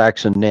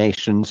Anglo-Saxon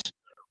nations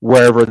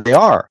wherever they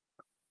are.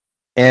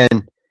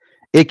 And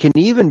it can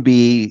even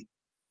be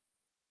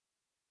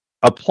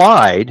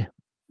applied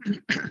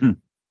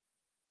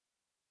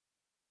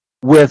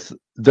with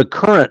the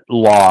current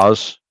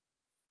laws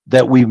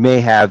that we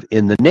may have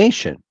in the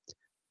nation,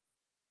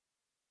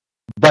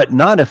 but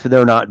not if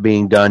they're not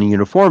being done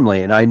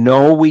uniformly. And I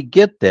know we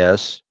get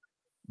this,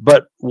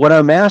 but what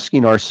I'm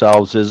asking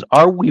ourselves is,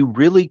 are we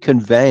really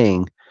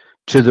conveying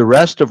to the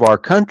rest of our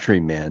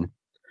countrymen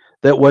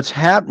that what's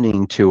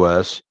happening to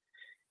us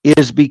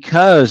is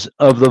because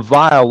of the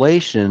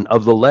violation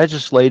of the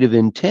legislative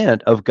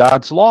intent of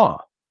God's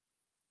law?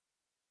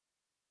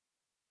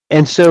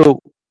 And so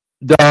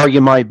the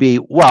argument might be,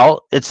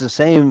 well, it's the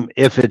same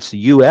if it's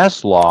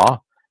U.S.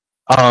 law,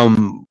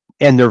 and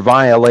they're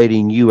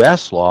violating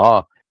U.S.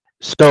 law.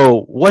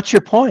 So what's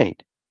your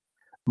point?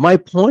 My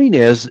point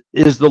is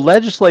the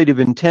legislative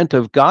intent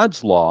of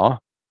God's law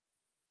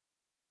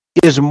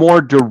is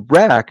more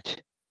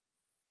direct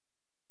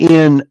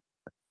in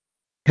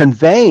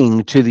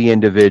conveying to the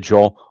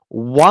individual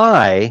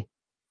why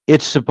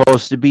it's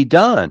supposed to be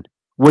done.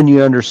 When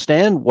you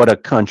understand what a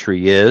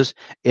country is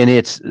and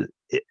its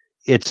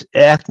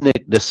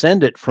ethnic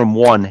descendant from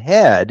one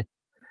head,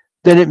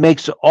 then it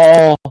makes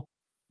all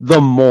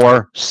the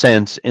more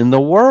sense in the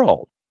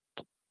world.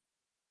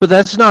 But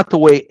that's not the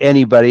way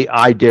anybody,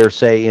 I dare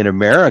say, in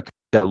America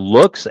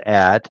looks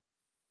at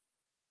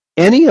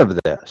any of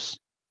this.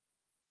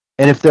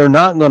 And if they're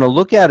not going to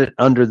look at it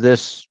under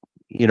this,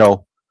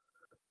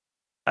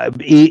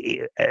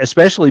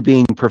 especially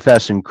being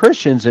professing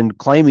Christians and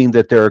claiming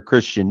that they're a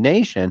Christian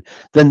nation,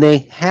 then they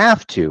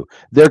have to.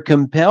 They're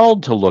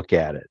compelled to look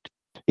at it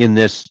in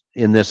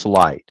this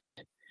light.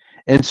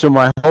 And so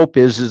my hope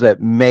is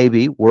that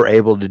maybe we're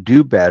able to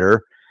do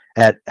better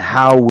at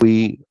how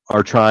we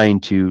are trying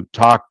to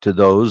talk to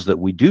those that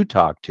we do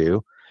talk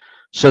to,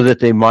 so that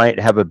they might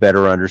have a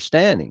better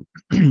understanding.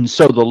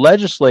 So the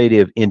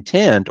legislative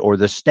intent, or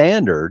the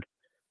standard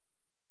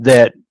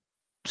that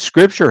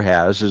Scripture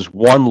has, is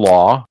one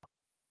law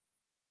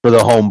for the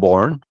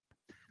homeborn.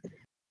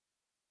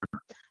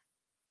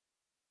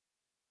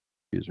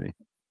 Excuse me.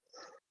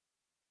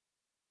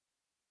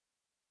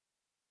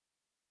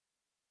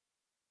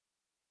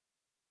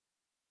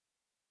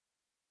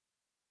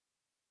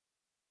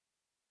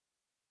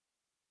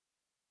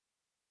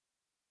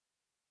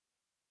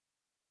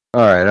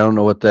 All right, I don't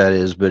know what that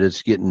is, but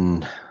it's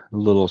getting a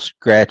little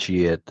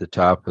scratchy at the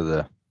top of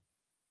the...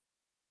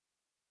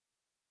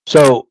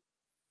 So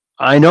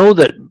I know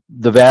that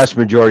the vast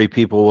majority of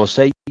people will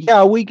say,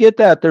 yeah, we get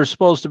that. There's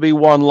supposed to be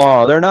one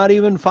law. They're not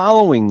even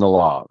following the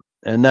law.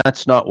 And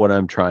that's not what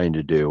I'm trying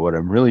to do. What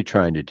I'm really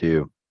trying to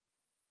do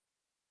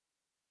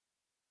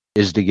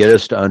is to get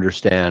us to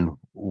understand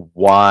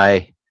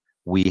why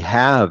we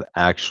have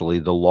actually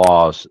the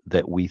laws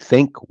that we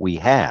think we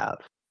have,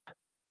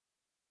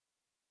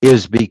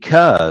 is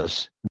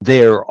because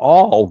they're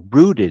all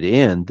rooted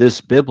in this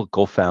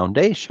biblical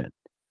foundation.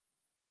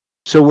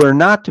 So we're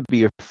not to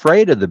be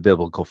afraid of the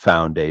biblical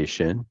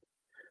foundation.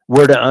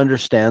 We're to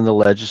understand the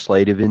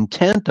legislative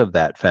intent of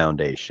that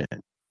foundation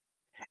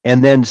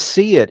and then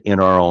see it in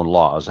our own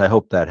laws. I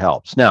hope that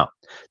helps. Now,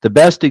 the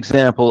best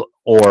example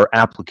or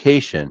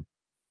application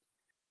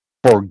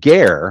for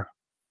ger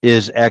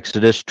is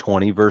Exodus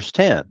 20, verse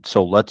 10.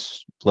 So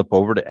let's flip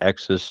over to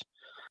Exodus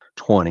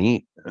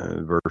 20,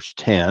 verse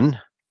 10.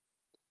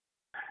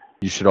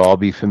 You should all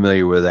be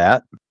familiar with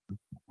that.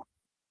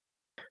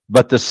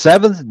 But the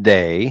seventh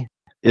day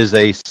is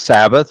a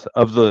Sabbath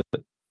of the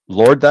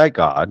Lord thy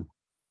God.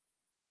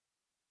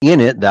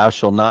 In it thou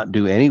shalt not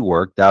do any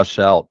work. Thou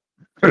shalt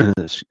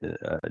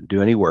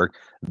do any work.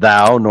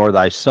 Thou, nor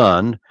thy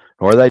son,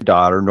 nor thy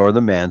daughter, nor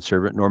the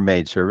manservant, nor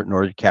maidservant,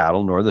 nor the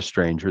cattle, nor the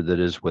stranger that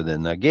is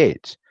within thy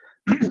gates.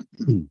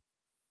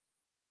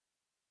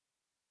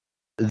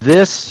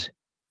 This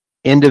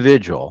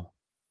individual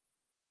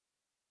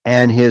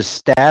and his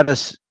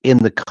status in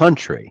the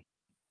country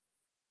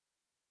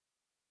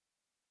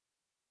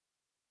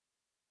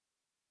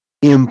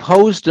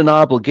imposed an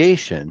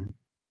obligation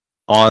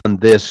on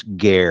this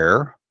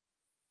ger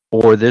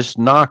or this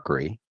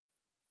nokri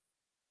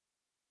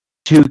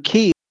to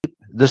keep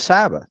the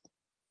Sabbath,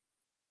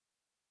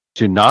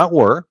 to not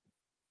work,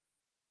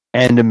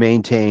 and to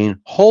maintain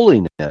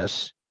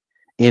holiness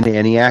in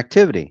any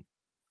activity.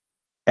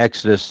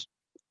 Exodus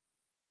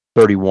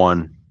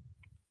 31,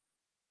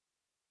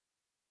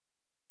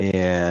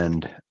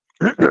 and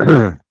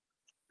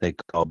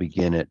I'll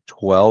begin at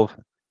 12.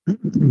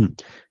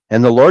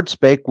 And the Lord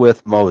spake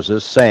with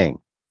Moses, saying,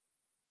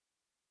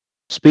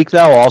 Speak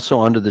thou also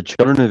unto the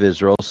children of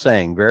Israel,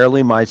 saying,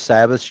 Verily my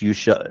Sabbaths you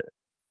shall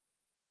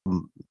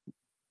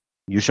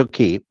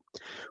keep,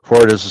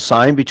 for it is a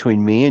sign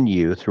between me and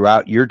you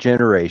throughout your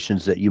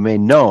generations, that you may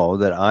know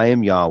that I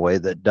am Yahweh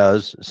that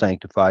does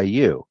sanctify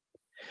you.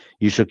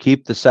 You shall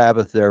keep the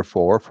Sabbath,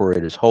 therefore, for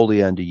it is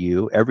holy unto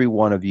you. Every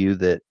one of you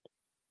that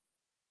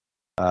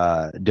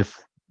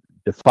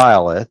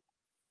defileth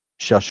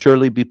shall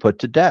surely be put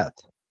to death.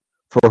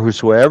 For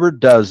whosoever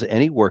does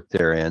any work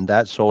therein,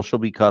 that soul shall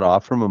be cut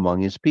off from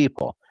among his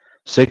people.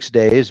 6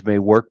 days may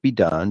work be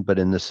done, but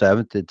in the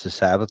seventh it's a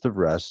Sabbath of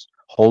rest,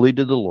 holy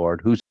to the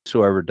Lord.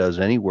 Whosoever does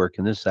any work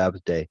in the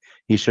Sabbath day,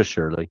 he shall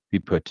surely be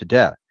put to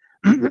death.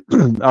 All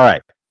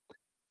right.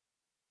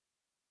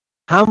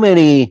 How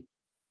many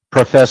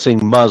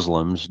professing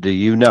Muslims do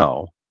you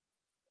know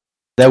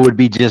that would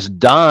be just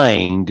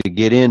dying to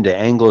get into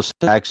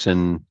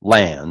Anglo-Saxon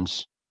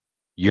lands,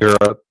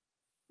 Europe,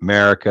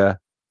 America,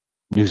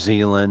 New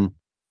Zealand,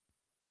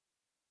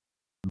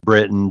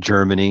 Britain,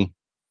 Germany,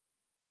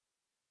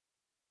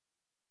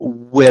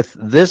 with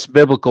this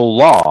biblical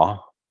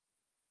law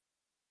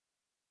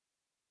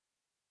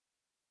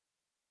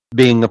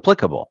being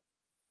applicable?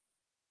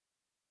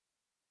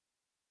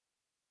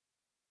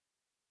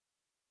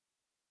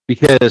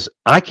 Because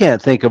I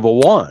can't think of a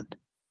one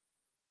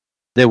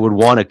that would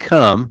want to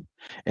come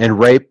and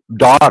rape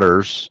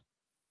daughters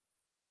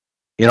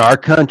in our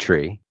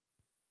country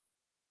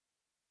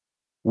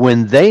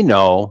when they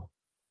know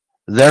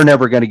they're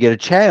never going to get a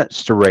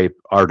chance to rape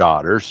our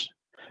daughters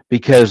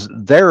because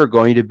they're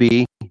going to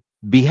be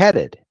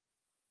beheaded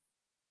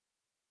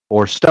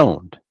or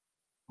stoned,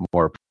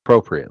 more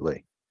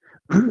appropriately.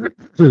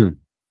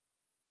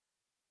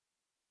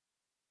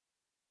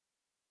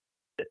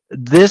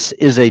 This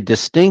is a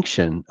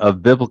distinction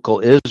of biblical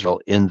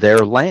Israel in their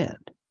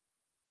land.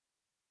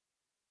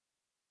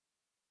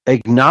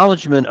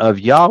 Acknowledgement of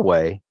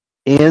Yahweh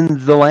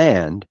in the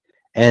land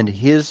and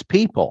his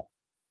people.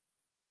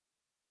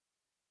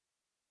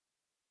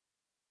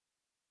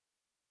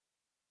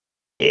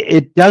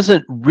 It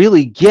doesn't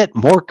really get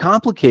more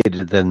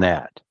complicated than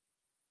that.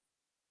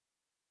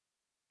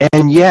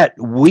 And yet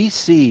we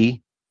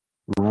see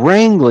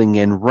wrangling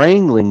and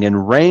wrangling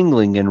and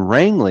wrangling and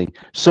wrangling.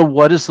 So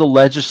what is the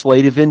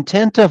legislative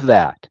intent of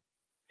that?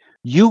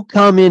 You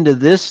come into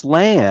this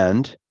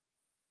land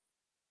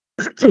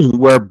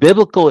where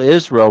biblical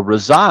Israel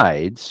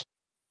resides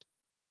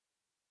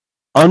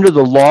under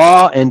the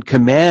law and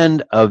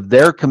command of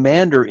their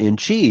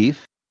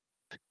commander-in-chief,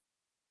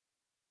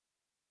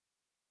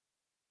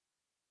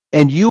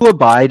 and you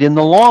abide in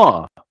the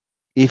law.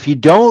 If you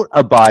don't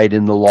abide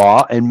in the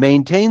law and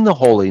maintain the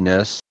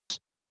holiness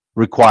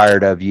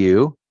required of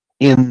you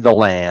in the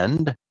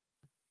land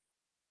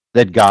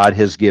that God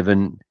has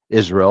given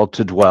Israel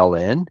to dwell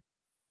in,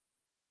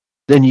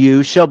 then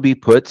you shall be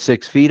put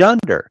 6 feet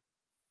under,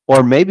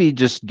 or maybe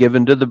just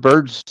given to the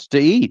birds to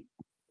eat.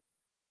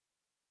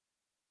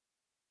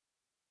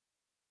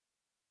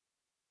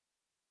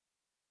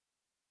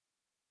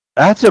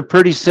 That's a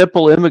pretty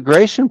simple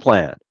immigration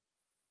plan.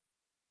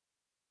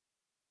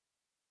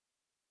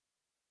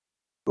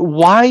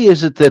 Why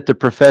is it that the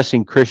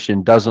professing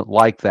Christian doesn't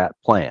like that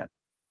plan?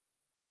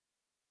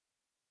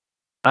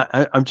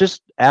 I'm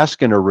just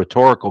asking a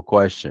rhetorical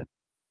question.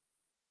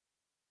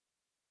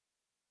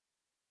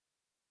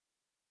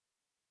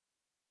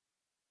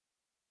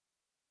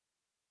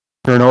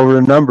 Turn over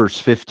to Numbers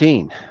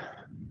 15.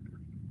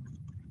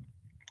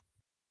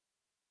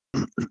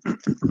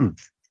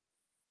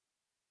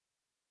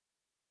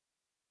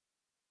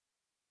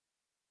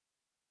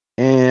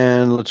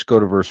 And let's go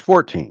to verse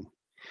 14.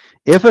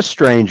 If a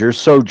stranger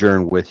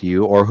sojourn with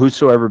you, or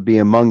whosoever be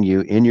among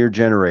you in your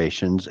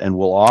generations, and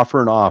will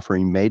offer an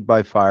offering made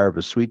by fire of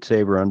a sweet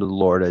savor unto the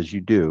Lord as you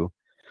do,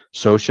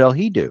 so shall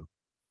he do.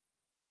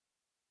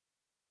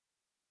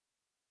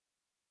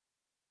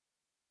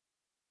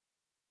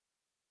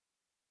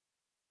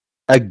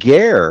 A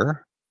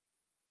ger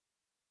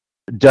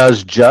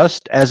does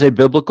just as a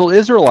biblical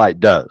Israelite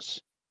does.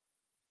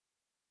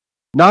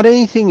 Not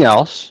anything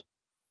else.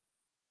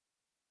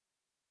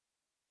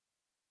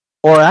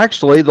 Or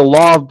actually, the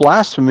law of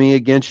blasphemy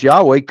against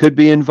Yahweh could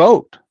be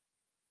invoked.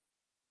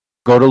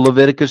 Go to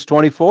Leviticus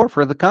 24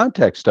 for the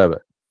context of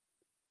it.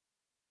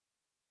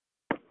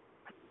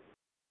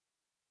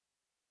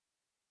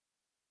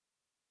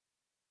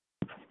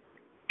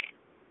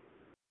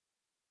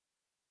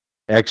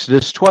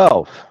 Exodus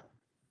 12.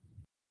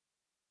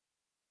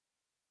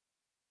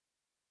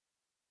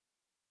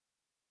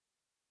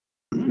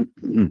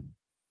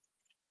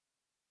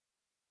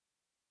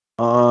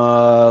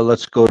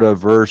 Let's go to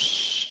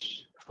verse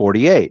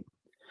 48.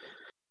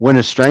 When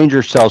a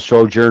stranger shall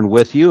sojourn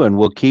with you and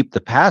will keep the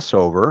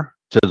Passover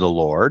to the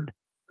Lord,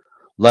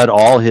 let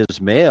all his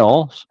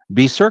males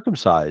be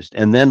circumcised,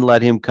 and then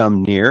let him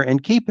come near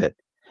and keep it.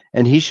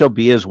 And he shall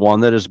be as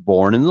one that is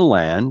born in the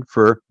land,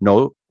 for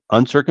no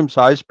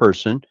uncircumcised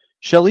person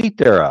shall eat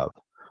thereof.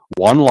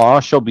 One law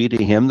shall be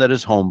to him that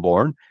is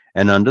homeborn,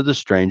 and unto the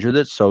stranger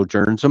that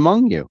sojourns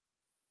among you.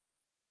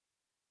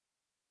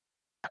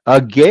 A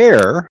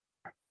ger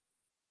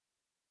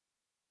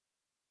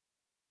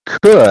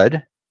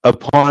could,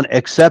 upon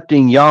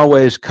accepting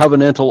Yahweh's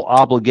covenantal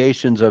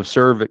obligations of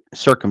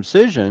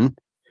circumcision,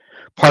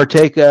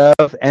 partake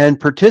of and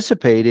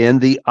participate in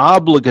the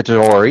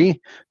obligatory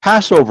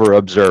Passover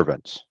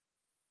observance.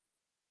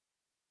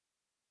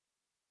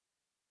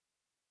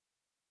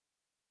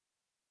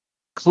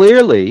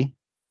 Clearly,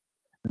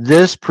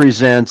 this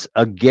presents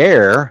a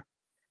ger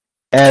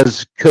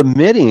as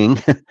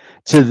committing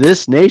to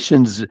this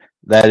nation's,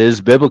 that is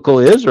biblical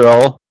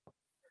Israel,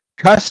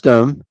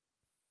 custom,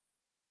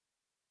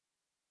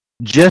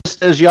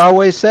 just as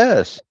Yahweh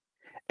says,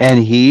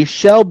 and he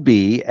shall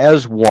be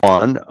as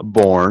one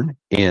born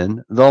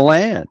in the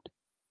land.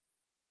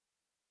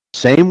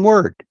 Same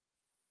word.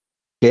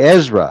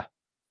 Ezra,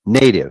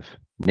 native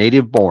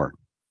born.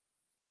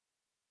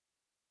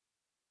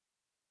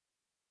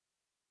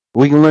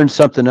 We can learn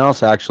something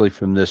else actually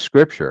from this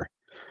scripture.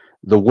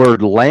 The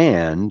word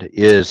land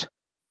is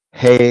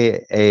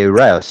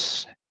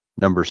He-eres,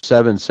 number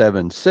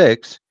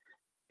 776,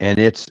 and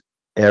it's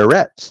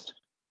Eretz,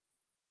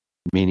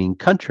 meaning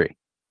country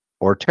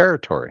or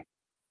territory.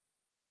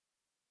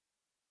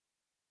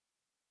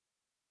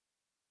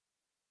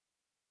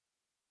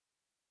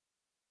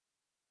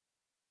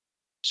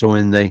 So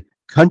in the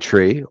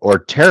country or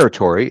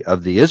territory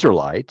of the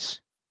Israelites,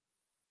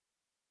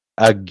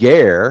 a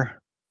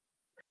ger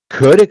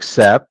could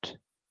accept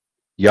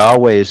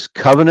Yahweh's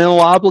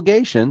covenantal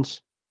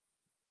obligations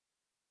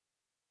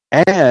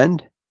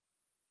and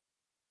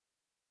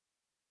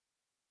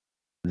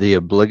the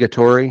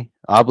obligatory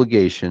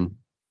obligation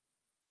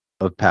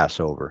of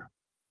Passover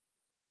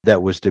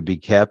that was to be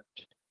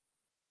kept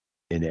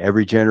in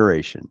every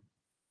generation.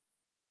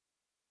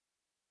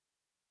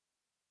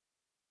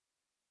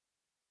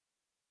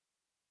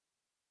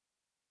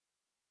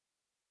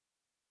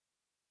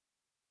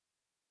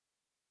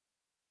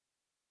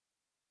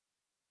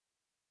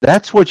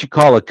 That's what you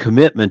call a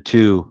commitment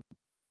to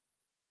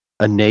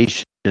a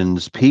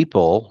nation's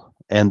people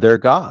and their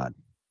God.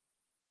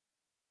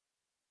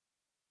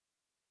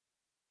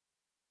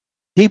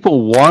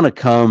 People want to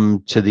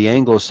come to the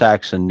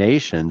Anglo-Saxon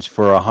nations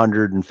for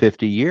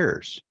 150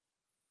 years.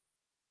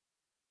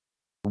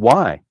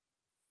 Why?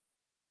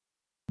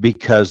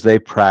 Because they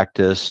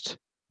practiced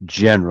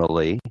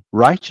generally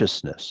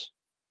righteousness.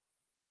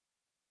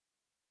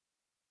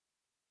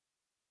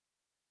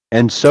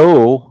 And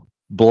so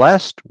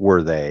blessed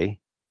were they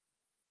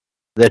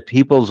that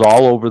peoples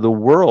all over the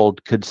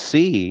world could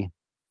see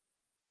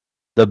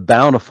the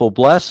bountiful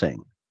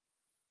blessing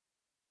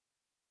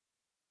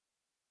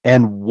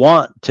and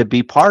want to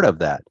be part of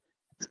that.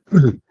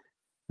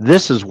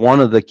 This is one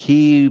of the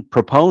key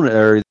proponent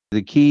or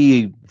the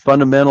key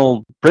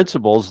fundamental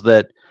principles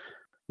that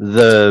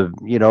the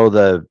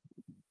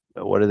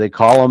what do they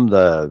call them,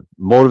 the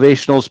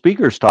motivational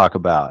speakers talk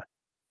about.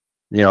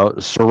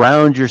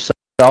 Surround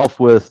yourself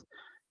with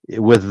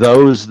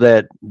those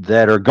that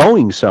are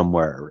going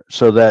somewhere,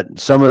 so that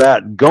some of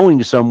that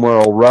going somewhere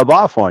will rub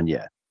off on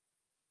you.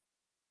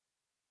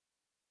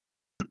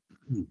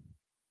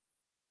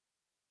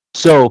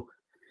 So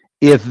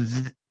if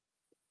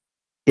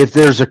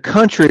there's a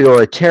country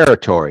or a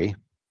territory,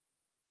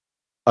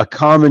 a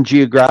common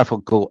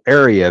geographical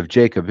area of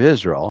Jacob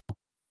Israel,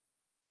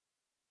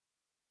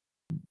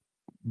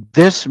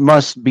 this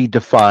must be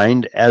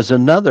defined as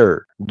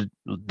another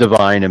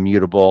divine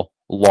immutable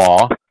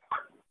law.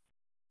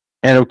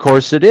 And of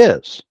course it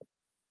is.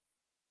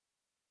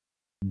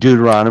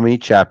 Deuteronomy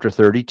chapter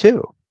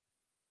 32.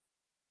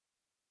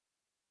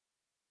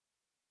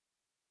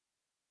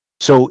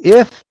 So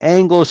if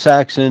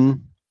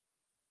Anglo-Saxon,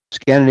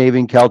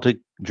 Scandinavian, Celtic,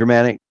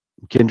 Germanic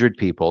kindred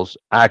peoples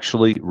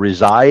actually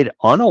reside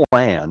on a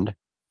land,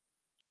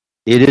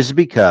 it is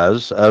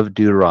because of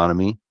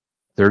Deuteronomy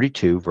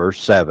 32, verse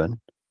 7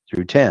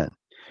 through 10.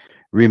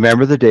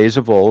 Remember the days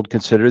of old,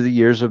 consider the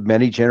years of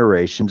many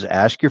generations,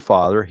 ask your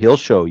father, he'll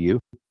show you,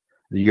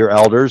 your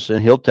elders,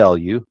 and he'll tell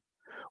you,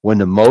 when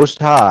the Most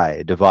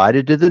High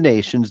divided to the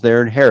nations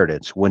their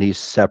inheritance, when he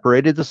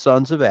separated the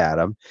sons of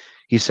Adam,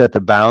 he set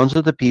the bounds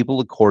of the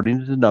people according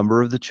to the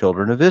number of the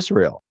children of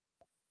Israel.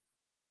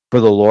 For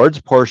the Lord's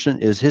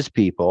portion is his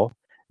people,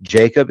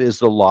 Jacob is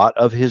the lot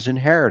of his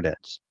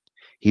inheritance.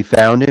 He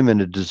found him in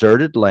a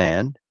deserted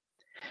land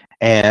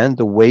and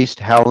the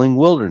waste howling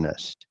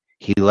wilderness.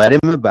 He led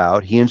him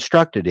about, he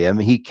instructed him,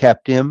 he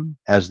kept him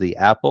as the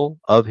apple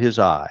of his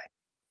eye.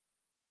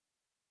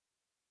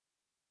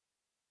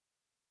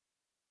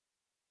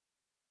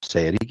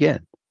 Say it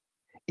again.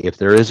 If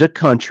there is a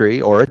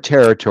country or a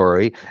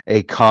territory,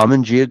 a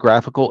common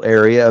geographical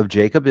area of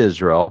Jacob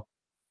Israel,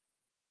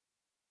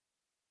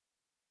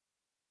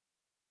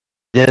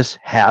 this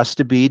has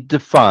to be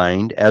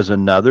defined as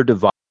another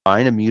divine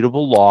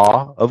immutable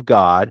law of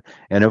God,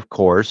 and of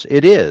course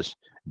it is.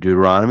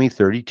 Deuteronomy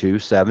 32,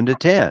 7 to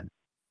 10.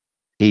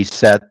 He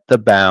set the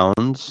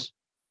bounds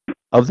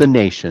of the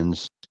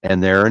nations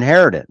and their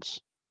inheritance.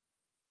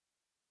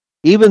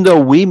 Even though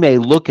we may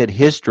look at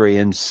history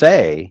and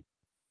say,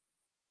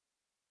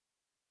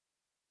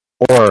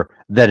 or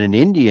that an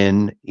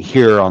Indian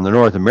here on the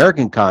North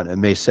American continent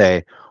may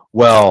say,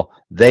 well,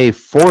 they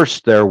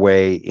forced their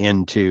way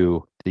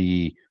into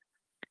the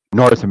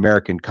North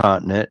American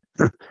continent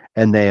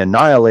and they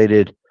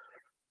annihilated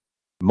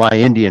my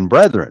Indian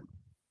brethren.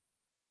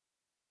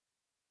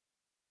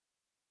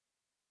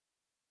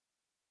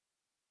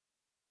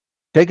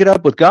 Take it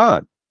up with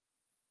God.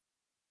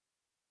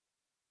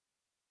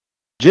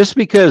 Just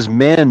because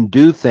men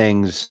do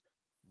things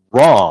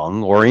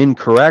wrong or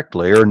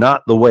incorrectly or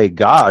not the way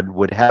God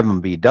would have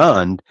them be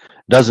done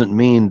doesn't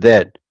mean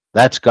that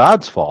that's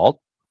God's fault.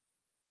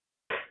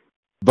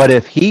 But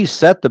if he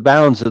set the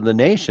bounds of the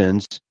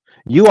nations,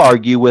 you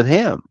argue with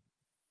him.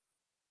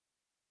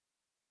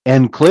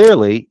 And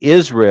clearly,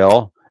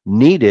 Israel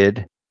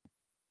needed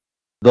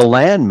the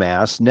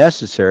landmass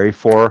necessary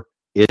for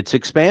its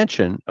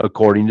expansion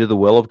according to the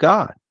will of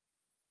God.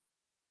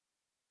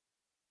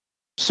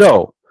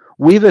 So,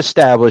 we've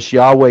established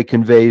Yahweh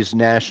conveys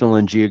national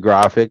and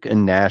geographic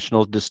and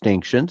national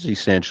distinctions,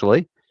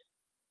 essentially.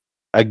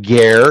 A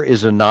ger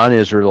is a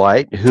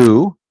non-Israelite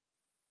who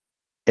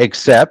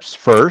accepts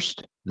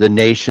first the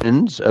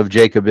nations of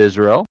Jacob,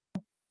 Israel,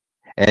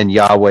 and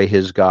Yahweh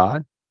his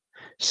God.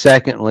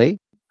 Secondly,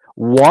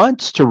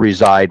 wants to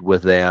reside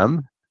with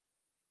them.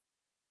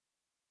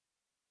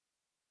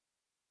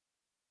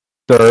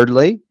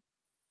 Thirdly,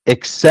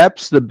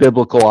 accepts the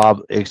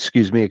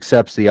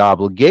accepts the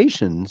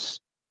obligations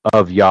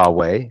of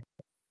Yahweh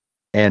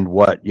and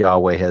what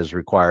Yahweh has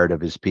required of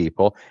his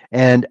people,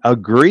 and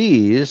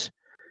agrees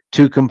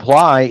to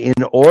comply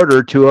in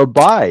order to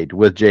abide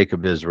with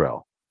Jacob,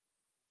 Israel.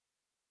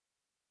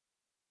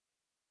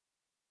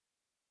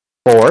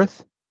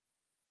 Fourth,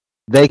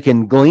 they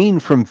can glean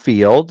from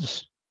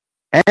fields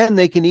and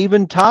they can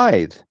even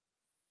tithe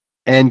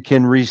and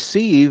can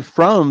receive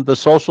from the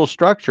social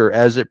structure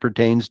as it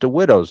pertains to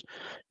widows.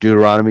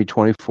 Deuteronomy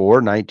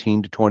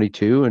 24:19 to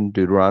 22 and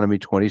Deuteronomy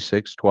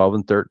 26:12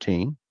 and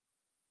 13.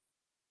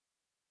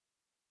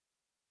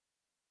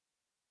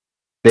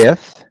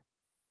 Fifth,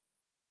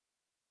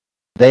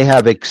 they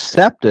have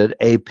accepted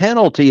a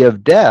penalty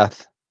of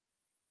death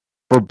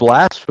for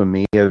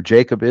blasphemy of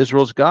Jacob,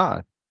 Israel's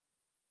God,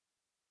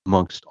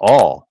 amongst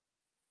all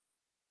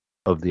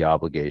of the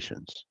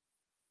obligations.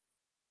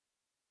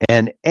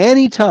 And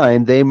any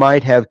time they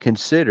might have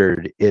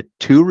considered it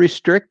too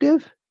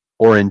restrictive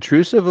or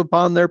intrusive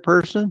upon their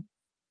person,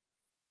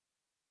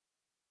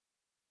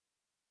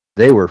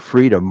 they were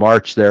free to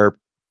march their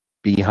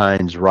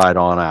behinds right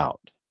on out.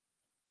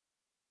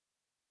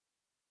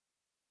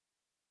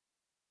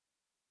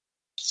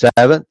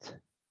 Seventh,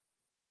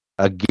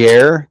 a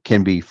ger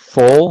can be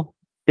full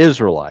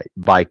Israelite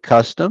by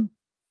custom,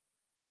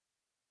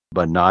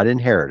 but not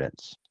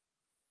inheritance.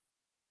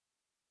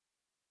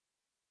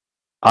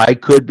 I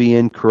could be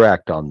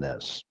incorrect on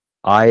this.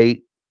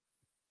 I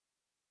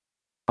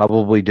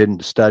probably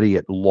didn't study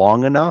it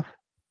long enough.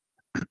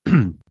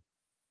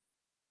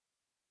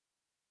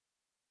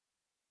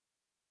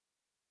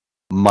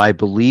 My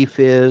belief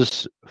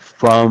is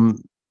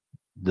from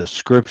the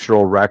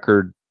scriptural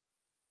record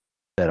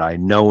that I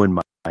know in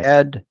my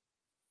head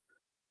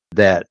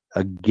that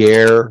a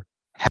ger,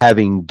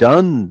 having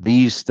done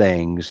these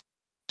things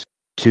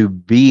to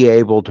be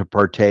able to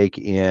partake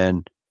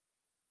in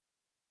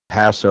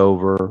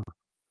Passover,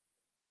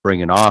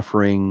 bring an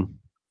offering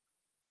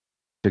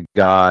to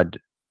God,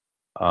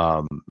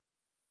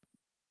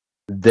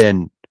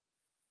 then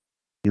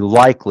he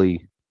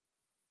likely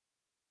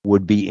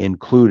would be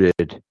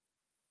included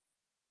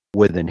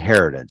with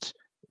inheritance.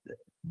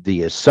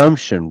 The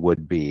assumption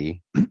would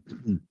be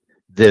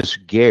this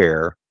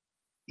ger,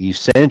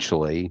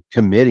 essentially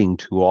committing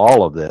to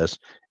all of this,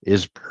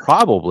 is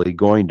probably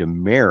going to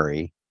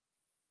marry.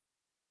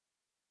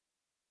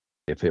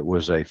 If it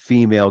was a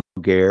female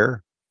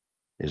ger,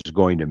 is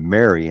going to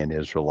marry an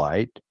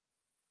Israelite,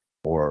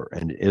 or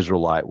an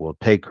Israelite will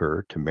take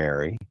her to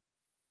marry,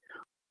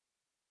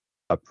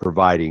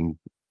 providing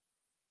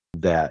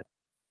that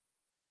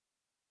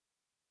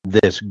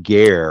this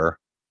ger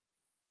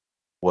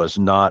was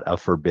not a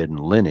forbidden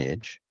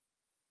lineage.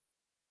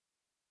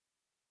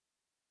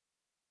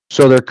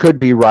 So there could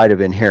be right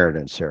of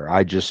inheritance here.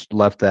 I just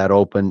left that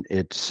open.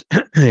 It's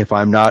if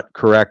I'm not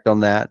correct on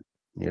that,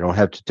 you don't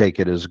have to take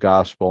it as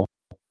gospel.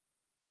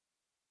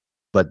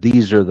 But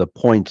these are the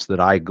points that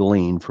I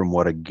glean from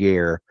what a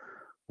ger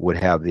would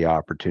have the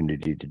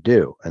opportunity to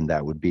do, and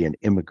that would be an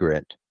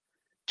immigrant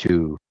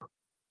to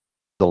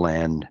the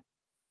land,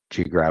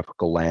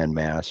 geographical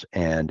landmass,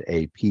 and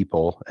a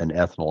people, an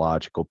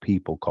ethnological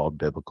people called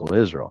Biblical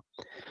Israel.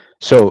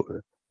 So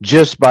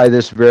just by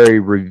this very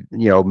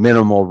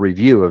minimal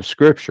review of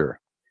Scripture,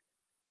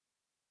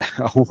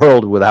 a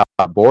world without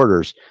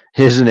borders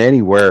isn't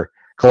anywhere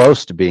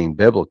close to being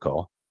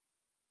biblical.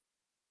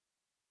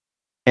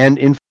 And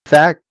in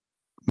fact,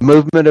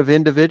 movement of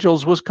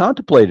individuals was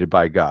contemplated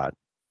by God.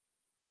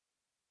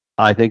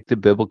 I think the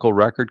biblical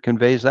record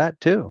conveys that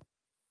too.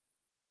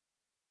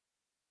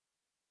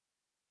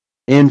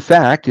 In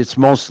fact, it's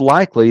most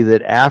likely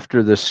that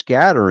after the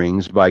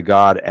scatterings by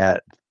God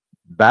at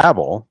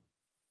Babel,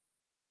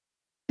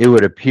 it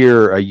would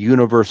appear a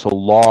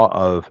universal law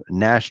of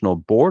national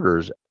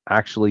borders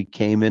actually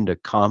came into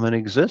common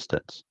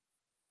existence.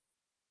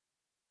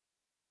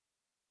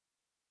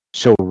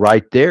 So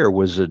right there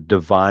was a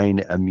divine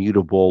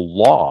immutable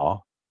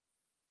law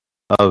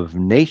of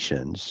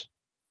nations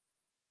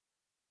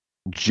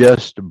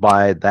just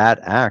by that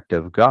act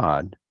of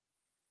God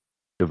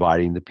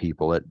dividing the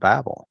people at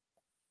Babel.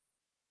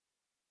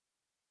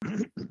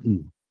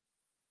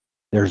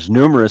 There's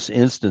numerous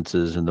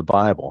instances in the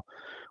Bible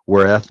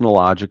where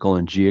ethnological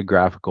and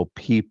geographical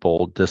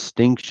people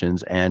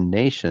distinctions and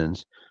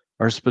nations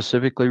are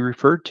specifically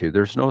referred to.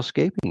 There's no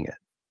escaping it.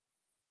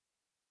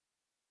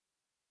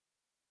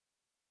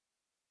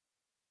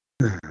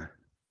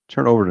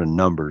 Turn over to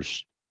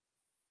Numbers.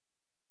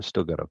 I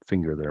still got a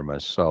finger there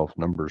myself.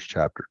 Numbers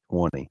chapter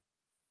 20.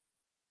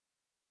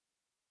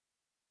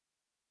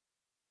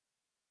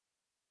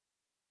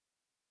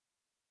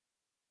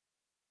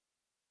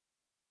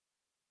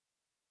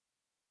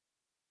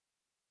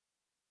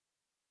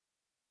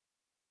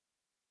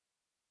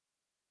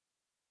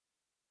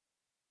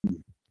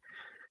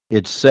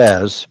 it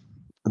says,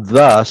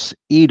 thus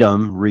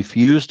Edom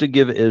refused to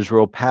give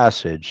Israel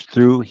passage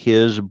through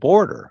his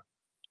border,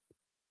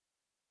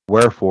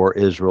 wherefore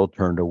Israel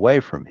turned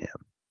away from him.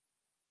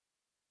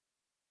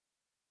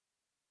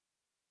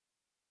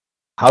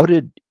 How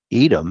did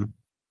Edom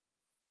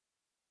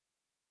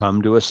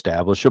come to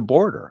establish a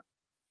border?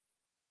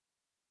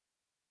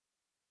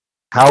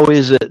 How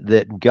is it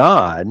that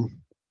God,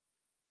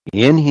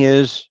 in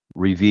his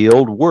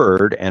revealed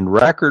word and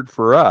record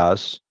for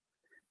us,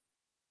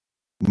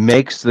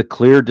 makes the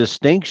clear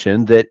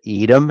distinction that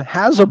Edom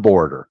has a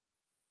border,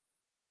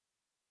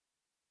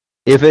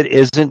 if it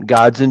isn't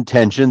God's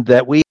intention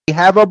that we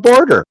have a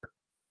border?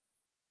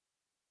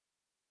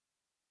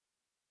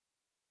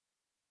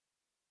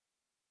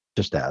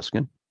 Just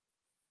asking.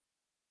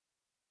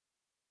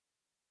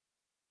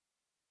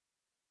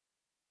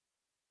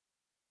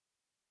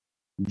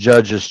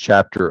 Judges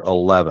chapter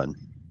 11.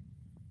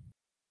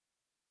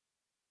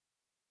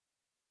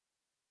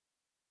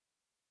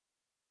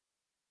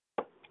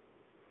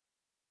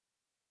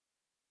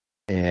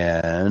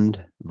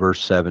 And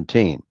verse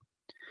 17.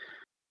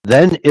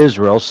 Then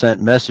Israel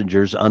sent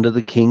messengers unto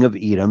the king of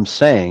Edom,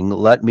 saying,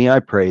 let me, I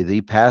pray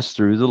thee, pass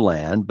through the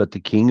land. But the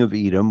king of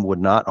Edom would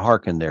not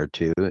hearken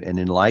thereto. And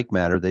in like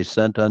manner they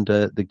sent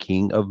unto the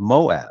king of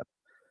Moab,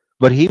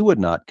 but he would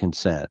not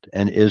consent.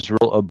 And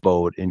Israel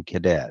abode in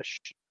Kadesh.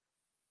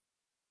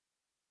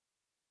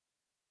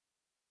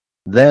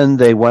 Then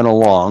they went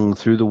along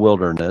through the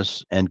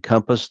wilderness, and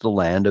compassed the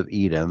land of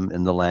Edom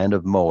and the land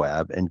of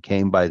Moab, and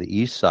came by the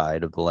east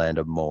side of the land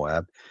of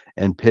Moab,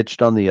 and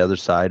pitched on the other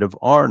side of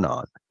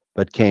Arnon,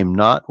 but came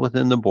not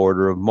within the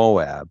border of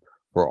Moab,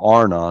 for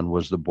Arnon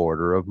was the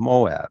border of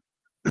Moab.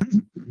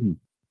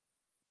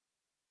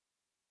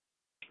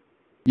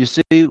 You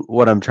see,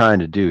 what I'm trying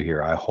to do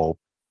here, I hope,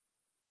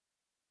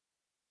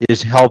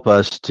 is help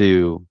us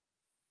to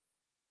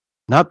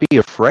not be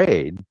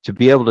afraid to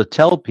be able to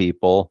tell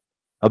people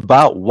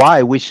about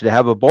why we should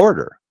have a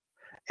border.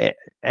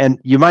 And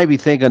you might be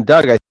thinking,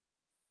 Doug, I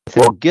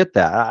don't get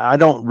that. I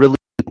don't really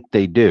think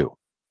they do.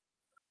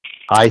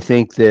 I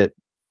think that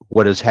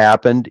what has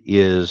happened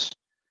is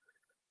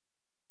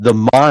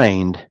the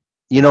mind,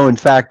 in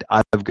fact,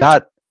 I've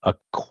got a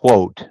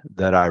quote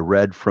that I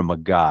read from a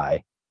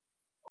guy.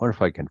 I wonder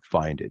if I can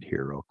find it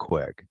here real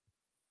quick.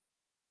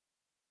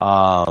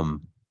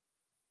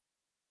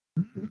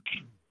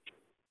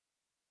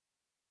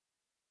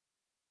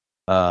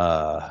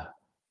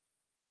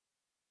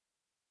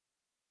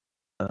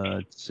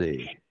 Let's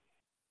see.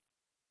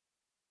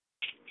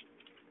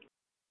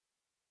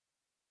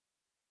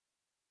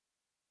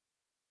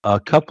 A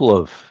couple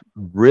of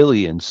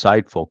really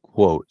insightful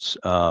quotes.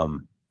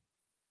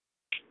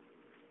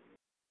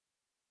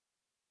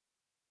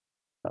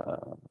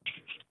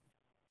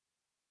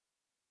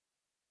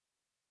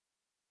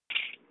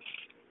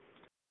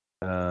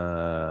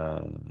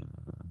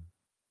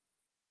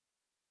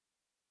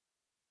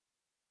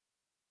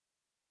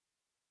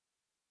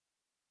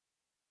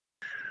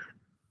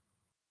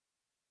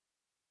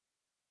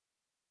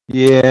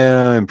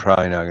 Yeah, I'm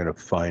probably not going to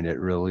find it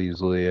real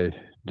easily. I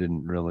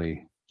didn't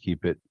really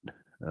keep it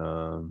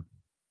up.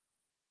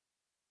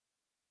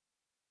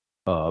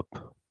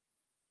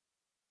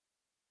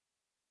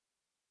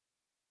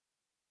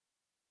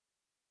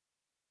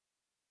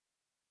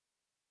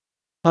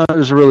 It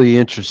was a really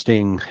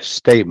interesting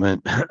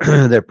statement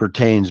that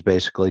pertains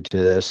basically to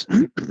this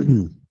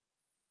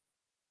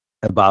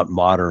about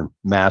modern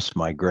mass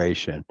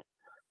migration.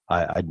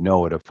 I'd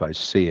know it if I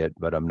see it,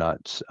 but I'm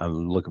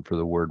looking for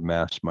the word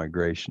mass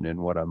migration in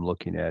what I'm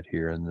looking at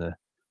here in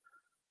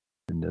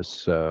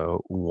this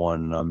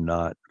one. I'm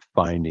not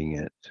finding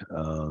it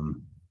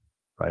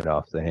right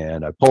off the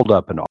hand. I pulled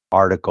up an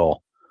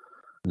article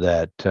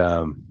that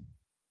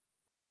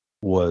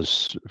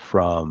was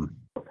from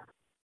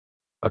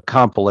a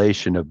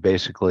compilation of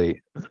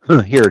basically,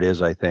 here it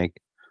is, I think.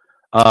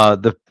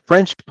 The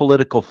French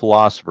political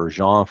philosopher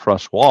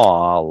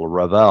Jean-Francois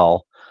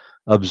Revel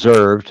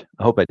observed,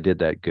 I hope I did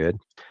that good,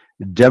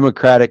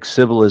 democratic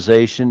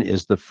civilization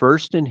is the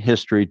first in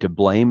history to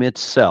blame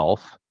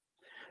itself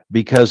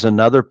because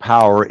another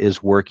power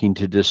is working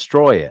to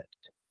destroy it.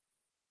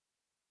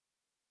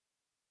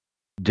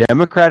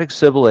 Democratic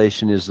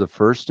civilization is the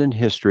first in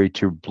history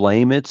to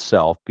blame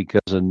itself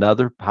because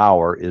another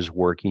power is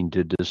working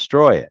to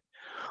destroy it.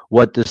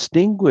 What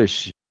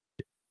distinguishes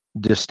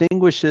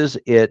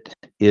it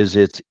is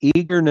its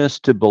eagerness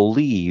to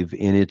believe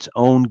in its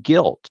own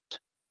guilt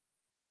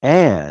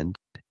and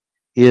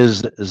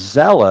is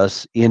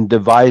zealous in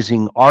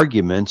devising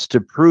arguments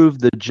to prove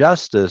the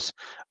justice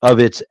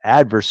of its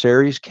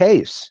adversary's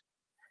case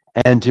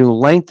and to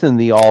lengthen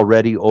the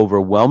already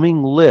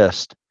overwhelming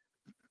list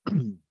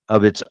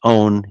of its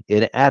own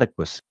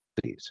inadequacies.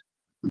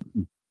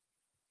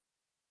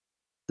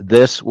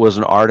 This was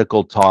an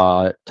article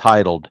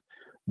titled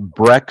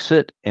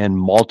Brexit and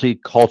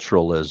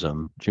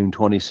Multiculturalism, June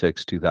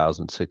 26,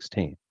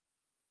 2016.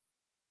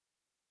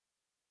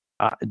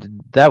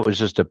 That was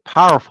just a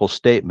powerful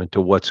statement to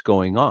what's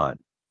going on.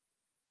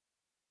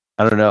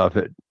 I don't know if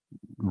it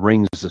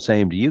rings the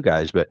same to you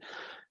guys, but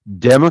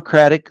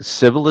Democratic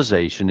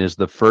civilization is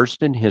the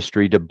first in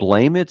history to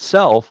blame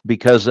itself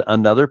because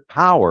another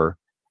power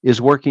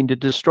is working to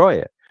destroy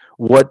it.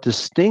 What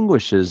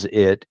distinguishes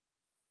it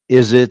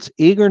is its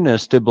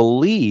eagerness to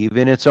believe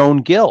in its own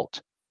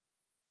guilt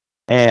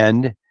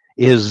and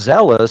is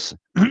zealous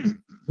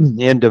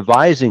in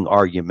devising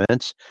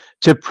arguments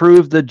to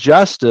prove the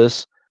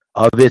justice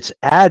of its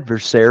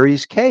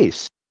adversary's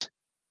case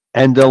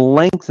and to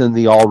lengthen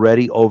the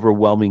already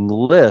overwhelming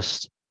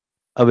list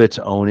of its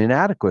own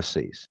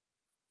inadequacies.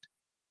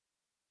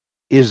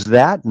 Is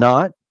that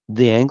not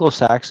the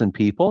Anglo-Saxon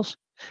peoples?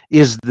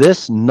 Is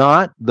this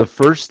not the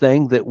first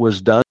thing that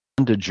was done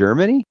to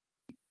Germany?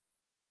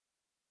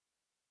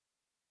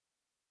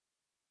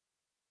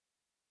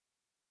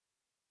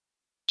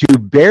 To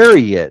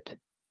bury it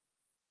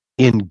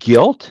in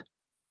guilt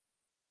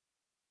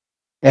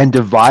and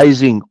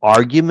devising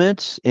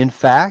arguments, in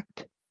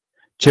fact,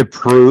 to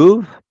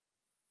prove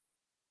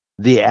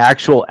the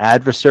actual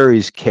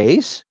adversary's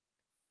case.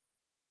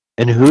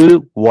 And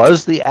who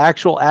was the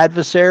actual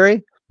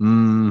adversary?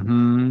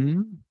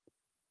 And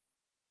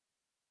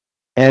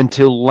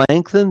to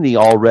lengthen the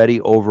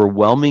already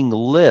overwhelming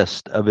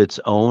list of its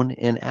own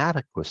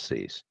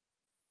inadequacies.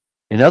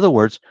 In other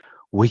words,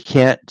 we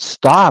can't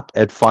stop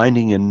at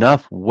finding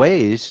enough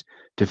ways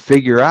to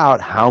figure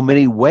out how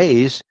many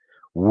ways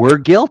we're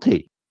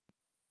guilty.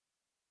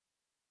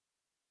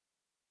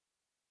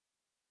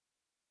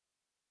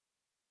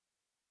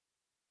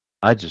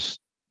 I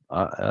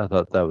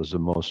thought that was the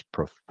most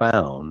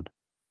profound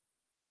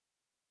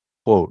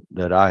quote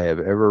that I have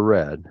ever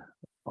read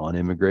on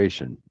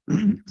immigration.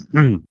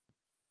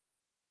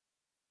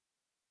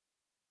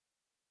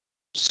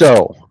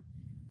 So,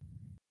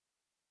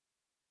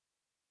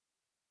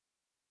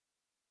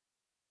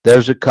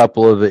 there's a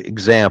couple of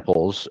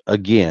examples,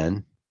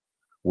 again,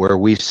 where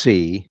we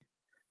see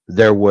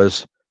there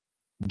was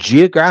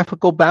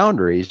geographical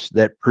boundaries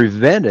that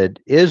prevented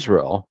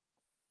Israel.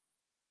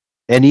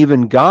 And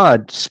even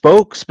God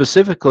spoke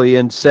specifically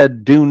and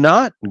said, do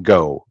not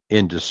go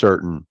into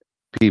certain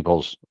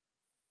people's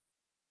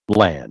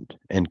land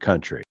and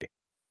country.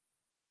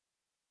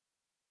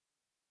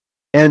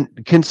 And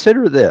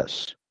consider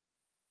this.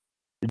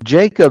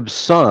 Jacob's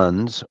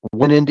sons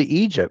went into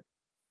Egypt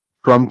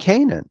from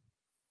Canaan.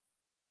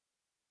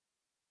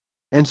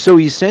 And so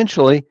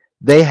essentially,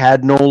 they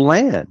had no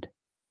land.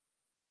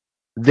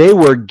 They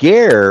were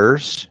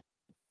heirs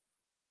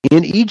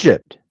in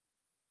Egypt.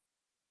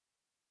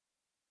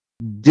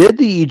 Did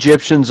the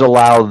Egyptians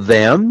allow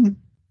them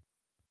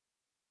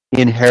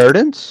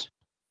inheritance?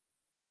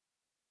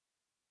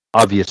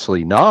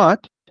 Obviously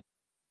not.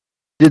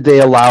 Did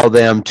they allow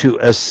them to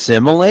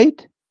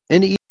assimilate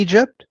in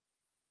Egypt?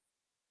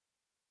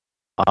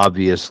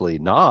 Obviously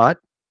not.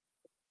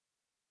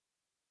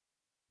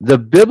 The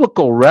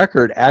biblical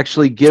record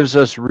actually gives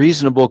us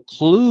reasonable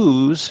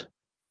clues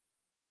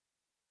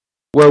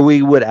where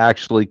we would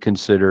actually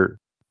consider,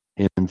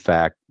 in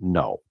fact,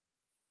 no.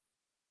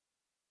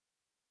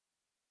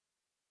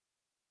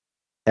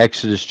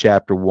 Exodus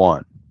chapter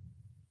 1.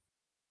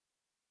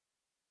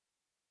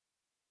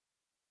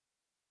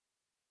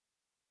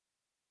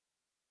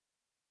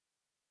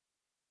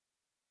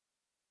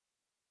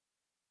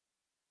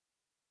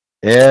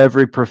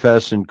 Every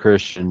professing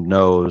Christian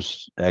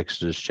knows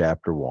Exodus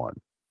chapter 1.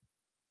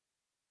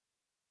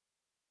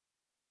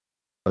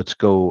 Let's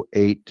go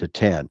 8 to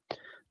 10.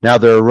 Now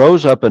there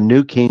arose up a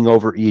new king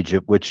over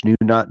Egypt, which knew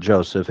not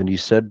Joseph, and he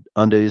said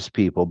unto his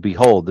people,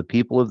 behold, the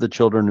people of the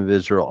children of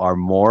Israel are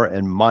more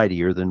and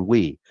mightier than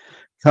we.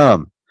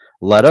 Come,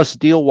 let us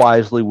deal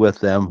wisely with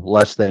them,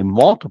 lest they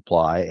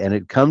multiply. And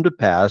it come to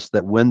pass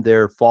that when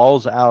there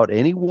falls out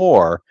any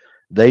war,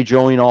 they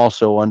join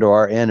also unto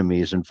our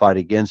enemies and fight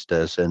against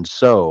us, and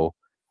so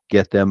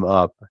get them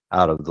up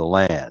out of the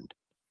land.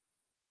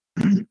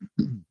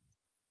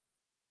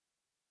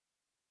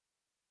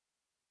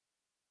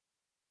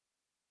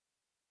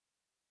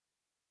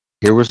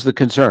 Here was the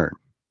concern.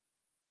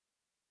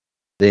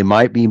 They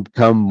might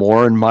become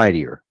more and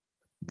mightier.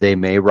 They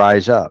may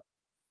rise up.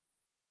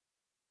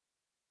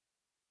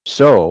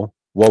 So,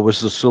 what was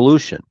the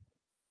solution?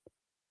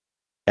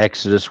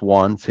 Exodus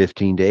 1,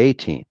 15 to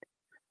 18.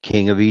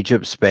 King of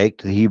Egypt spake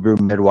to the Hebrew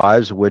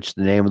midwives, of which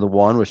the name of the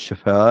one was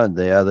Shapha and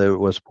the other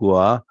was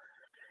Puah,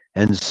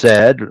 and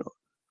said,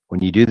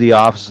 when you do the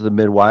office of the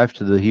midwife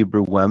to the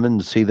Hebrew women,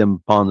 and see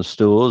them upon the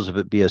stools, if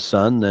it be a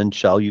son, then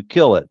shall you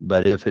kill it.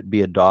 But if it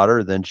be a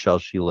daughter, then shall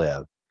she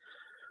live.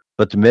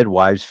 But the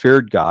midwives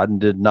feared God and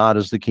did not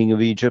as the king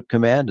of Egypt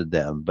commanded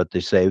them, but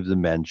they saved the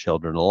men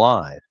children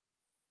alive.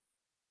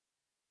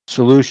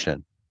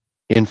 Solution: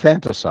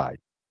 infanticide.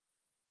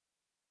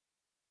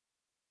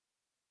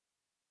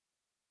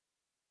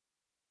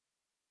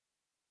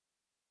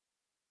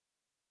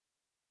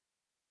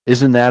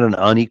 Isn't that an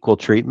unequal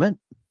treatment?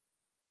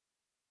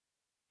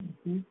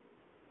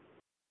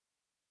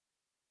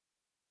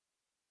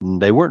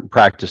 They weren't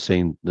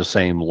practicing the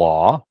same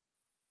law.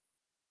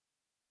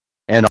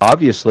 And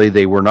obviously,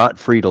 they were not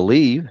free to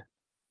leave.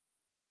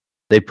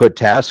 They put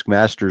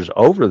taskmasters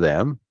over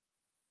them.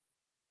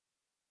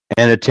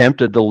 and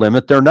attempted to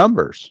limit their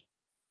numbers.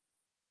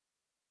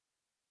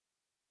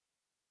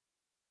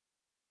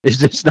 Is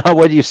this not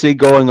what you see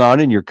going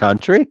on in your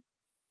country?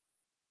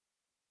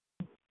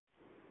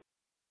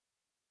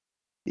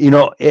 You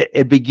know,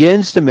 it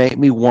begins to make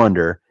me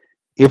wonder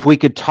if we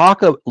could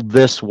talk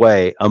this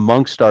way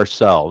amongst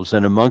ourselves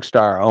and amongst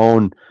our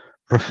own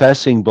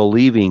professing,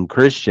 believing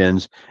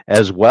Christians,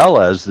 as well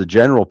as the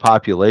general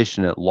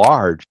population at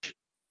large.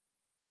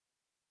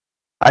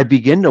 I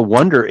begin to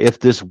wonder if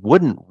this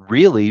wouldn't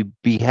really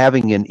be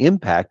having an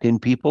impact in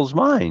people's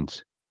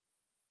minds.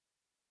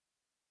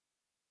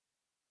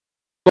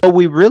 But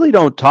we really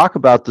don't talk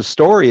about the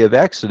story of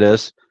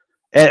Exodus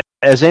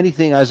as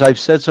anything, as I've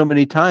said so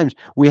many times.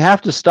 We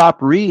have to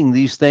stop reading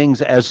these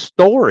things as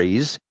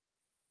stories,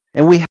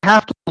 and we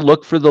have to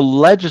look for the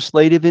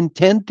legislative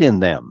intent in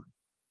them.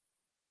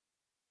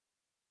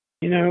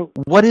 You know,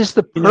 what is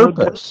the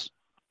purpose?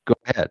 Go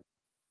ahead.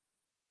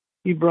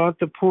 You brought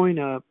the point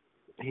up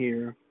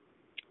here.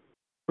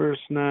 Verse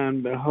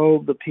 9,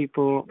 behold, the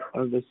people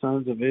of the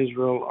sons of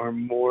Israel are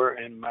more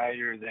and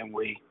mightier than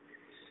we.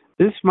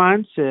 This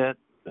mindset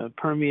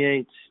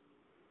permeates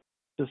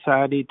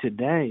society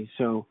today.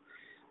 So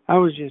I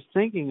was just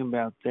thinking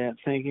about that,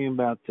 thinking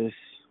about this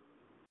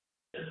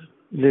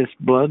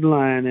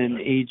bloodline in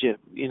Egypt.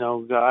 You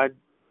know,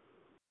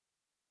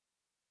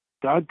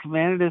 God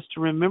commanded us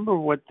to remember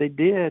what they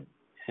did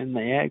in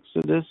the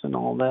Exodus and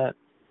all that.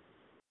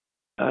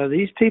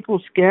 These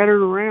people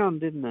scattered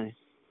around, didn't they?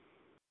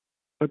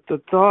 But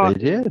the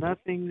thought is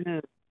nothing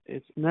new.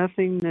 It's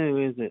nothing new,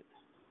 is it?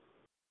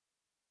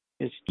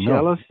 It's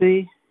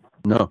jealousy.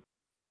 No.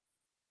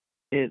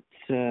 It's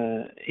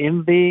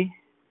envy.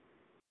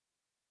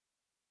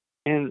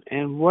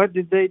 And what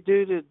did they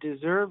do to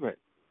deserve it?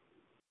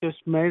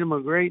 Just made them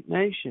a great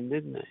nation,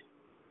 didn't they?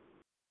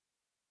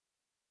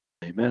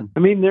 Amen. I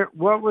mean,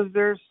 what was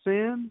their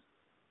sin?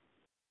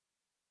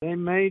 They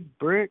made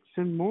bricks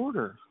and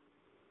mortar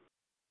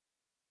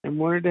and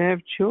wanted to have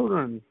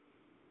children.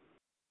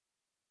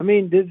 I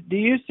mean, do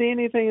you see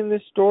anything in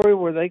this story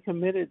where they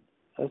committed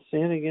a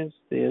sin against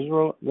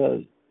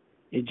the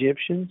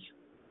Egyptians?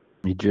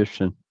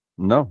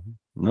 No,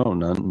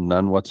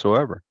 none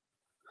whatsoever.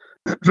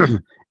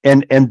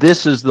 and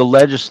this is the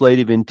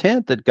legislative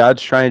intent that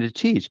God's trying to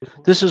teach.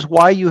 This is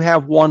why you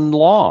have one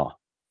law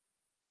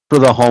for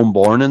the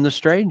homeborn and the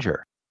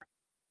stranger.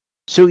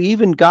 So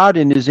even God,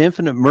 in his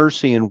infinite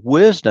mercy and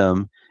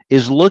wisdom,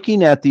 is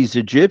looking at these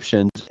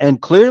Egyptians,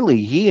 and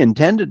clearly he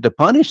intended to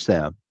punish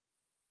them.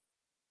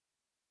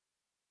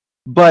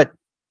 But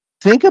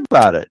think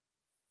about it.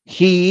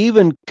 He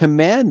even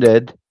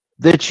commanded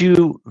that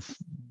you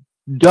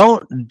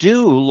don't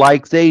do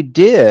like they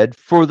did,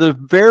 for the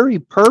very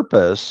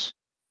purpose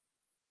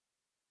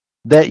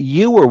that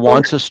you were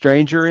once a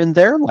stranger in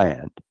their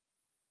land.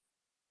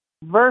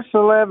 Verse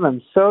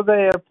 11, so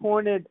they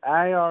appointed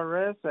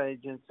IRS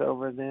agents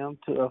over them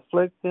to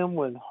afflict them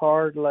with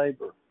hard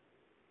labor.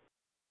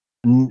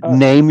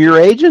 Name your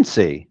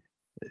agency.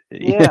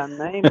 Yeah,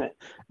 name it.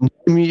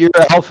 Name your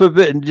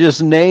alphabet, and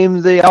just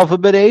name the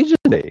alphabet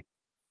agency.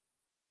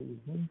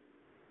 Mm-hmm.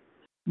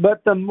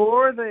 But the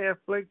more they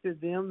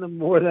afflicted them, the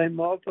more they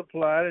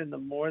multiplied and the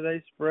more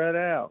they spread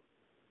out.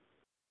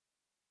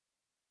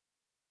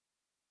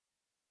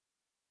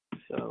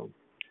 So,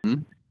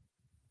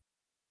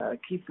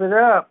 keep it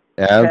up.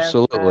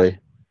 Absolutely.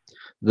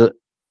 So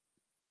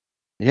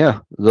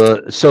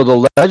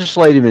the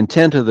legislative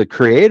intent of the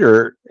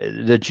Creator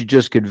that you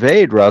just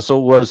conveyed,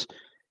 Russell, was,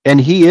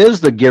 and he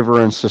is the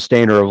giver and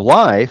sustainer of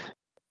life.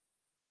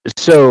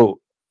 So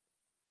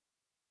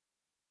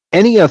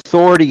any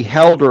authority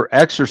held or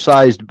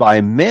exercised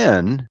by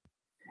men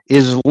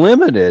is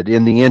limited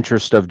in the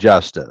interest of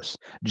justice.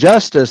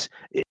 Justice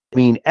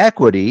means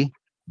equity.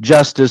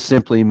 Justice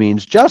simply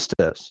means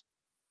justice.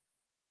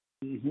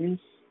 Mm-hmm.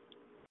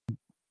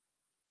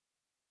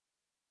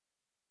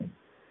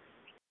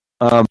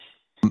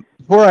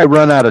 Before I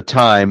run out of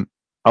time,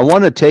 I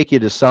want to take you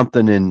to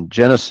something in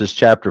Genesis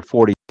chapter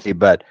 40,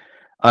 but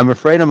I'm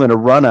afraid I'm going to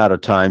run out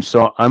of time.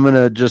 So I'm going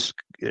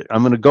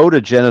to go to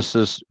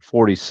Genesis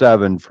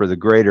 47 for the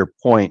greater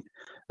point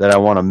that I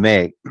want to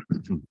make,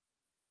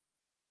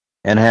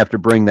 and I have to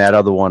bring that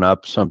other one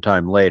up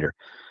sometime later.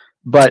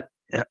 But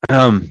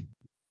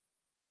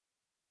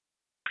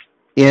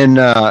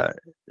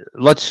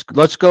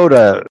let's go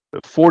to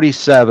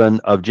 47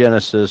 of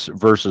Genesis,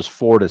 verses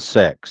 4 to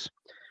 6.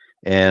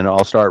 And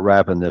I'll start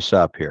wrapping this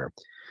up here.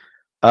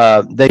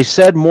 They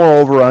said,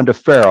 moreover, unto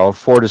Pharaoh,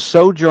 for to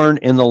sojourn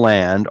in the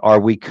land are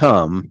we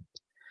come,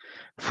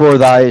 for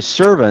thy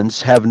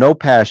servants have no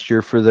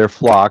pasture for their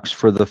flocks,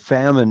 for the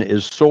famine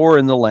is sore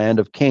in the land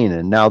of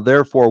Canaan. Now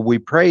therefore we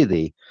pray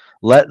thee,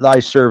 let thy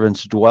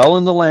servants dwell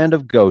in the land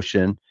of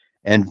Goshen.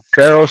 And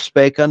Pharaoh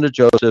spake unto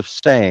Joseph,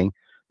 saying,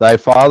 thy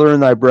father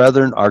and thy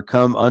brethren are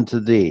come unto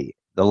thee.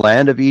 The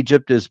land of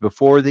Egypt is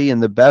before thee,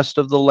 and the best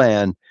of the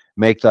land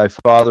make thy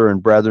father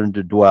and brethren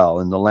to dwell.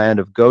 In the land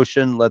of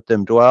Goshen let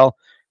them dwell,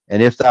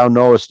 and if thou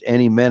knowest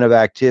any men of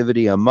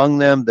activity among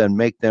them, then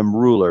make them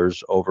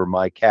rulers over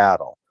my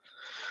cattle.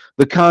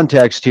 the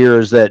context here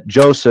is that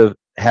Joseph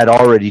had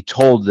already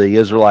told the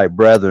Israelite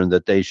brethren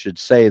that they should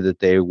say that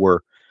they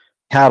were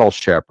cattle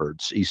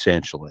shepherds,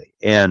 essentially.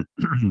 And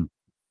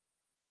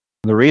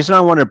the reason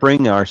I want to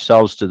bring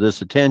ourselves to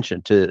this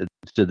attention, to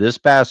this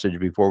passage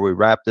before we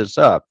wrap this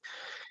up,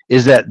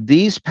 is that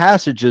these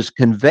passages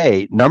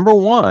convey, number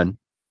one,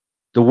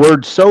 the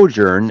word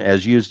sojourn,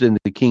 as used in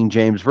the King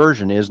James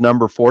Version, is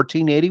number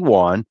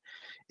 1481.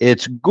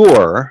 It's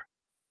gur,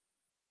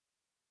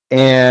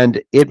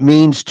 and it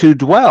means to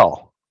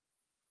dwell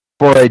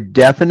for a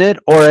definite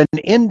or an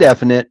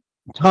indefinite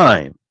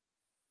time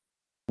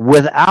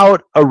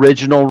without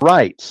original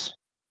rights.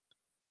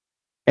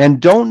 And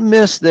don't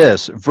miss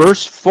this.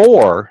 Verse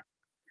 4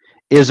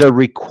 is a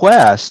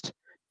request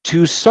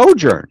to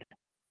sojourn.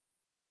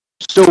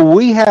 So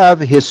we have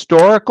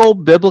historical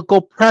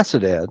biblical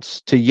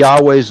precedents to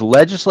Yahweh's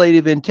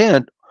legislative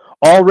intent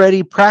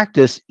already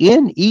practiced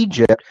in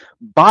Egypt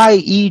by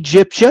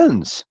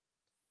Egyptians.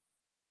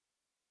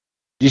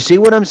 Do you see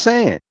what I'm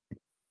saying?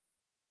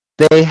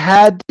 They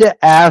had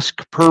to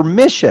ask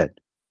permission.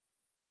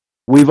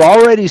 We've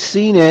already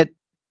seen it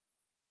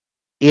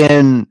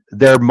in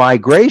their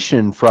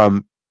migration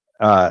from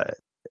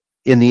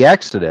in the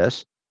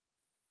Exodus.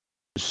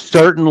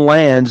 Certain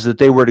lands that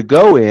they were to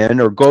go in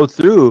or go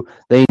through,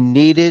 they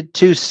needed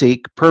to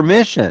seek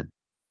permission.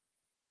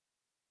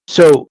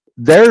 So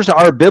there's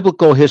our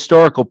biblical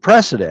historical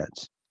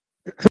precedents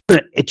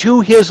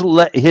to his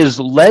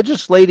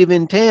legislative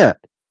intent.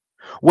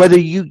 Whether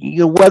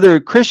whether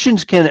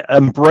Christians can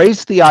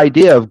embrace the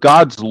idea of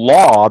God's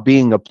law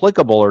being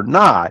applicable or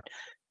not,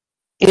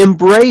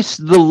 embrace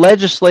the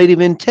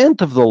legislative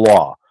intent of the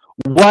law.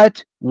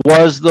 What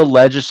was the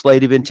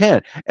legislative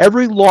intent?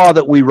 Every law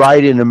that we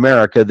write in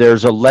America,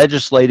 there's a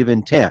legislative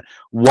intent.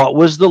 What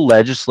was the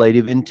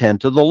legislative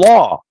intent of the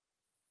law?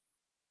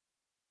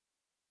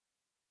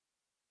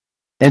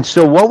 And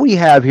so what we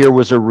have here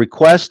was a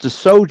request to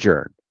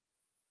sojourn,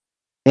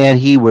 and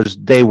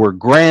they were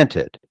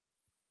granted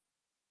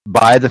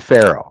by the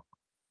Pharaoh.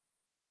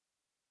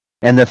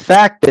 And the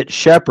fact that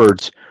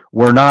shepherds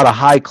were not a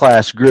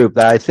high-class group,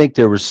 that I think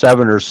there were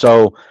 7 or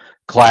so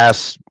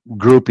class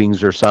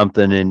groupings or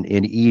something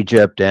in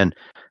Egypt, and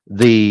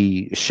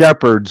the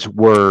shepherds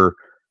were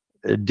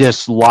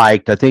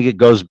disliked. I think it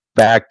goes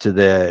back to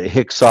the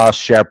Hyksos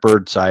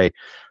shepherds. I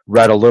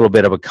read a little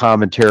bit of a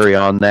commentary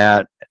on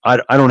that. I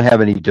don't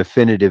have any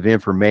definitive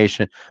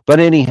information,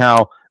 but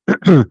anyhow,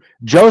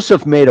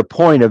 Joseph made a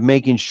point of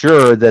making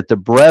sure that the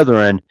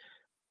brethren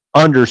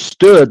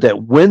understood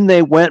that when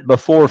they went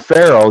before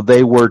Pharaoh,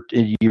 they were,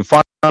 you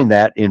find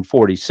that in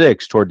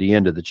 46 toward the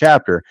end of the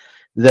chapter,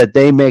 that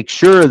they make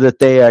sure that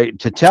they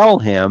to tell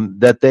him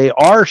that they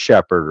are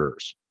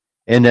shepherders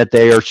and that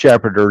they are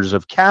shepherders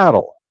of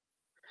cattle.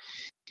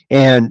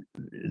 And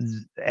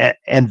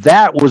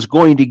that was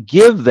going to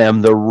give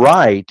them the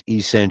right,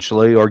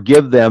 essentially, or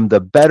give them the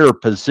better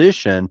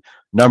position,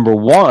 number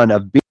one,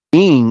 of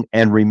being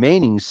and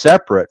remaining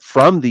separate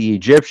from the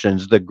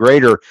Egyptians, the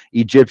greater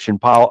Egyptian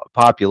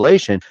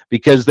population,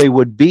 because they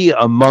would be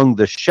among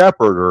the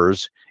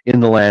shepherders in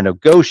the land of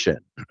Goshen.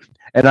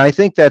 And I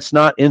think that's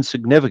not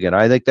insignificant.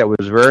 I think that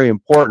was a very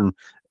important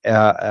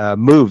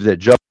move that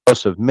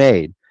Joseph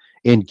made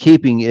in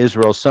keeping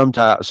Israel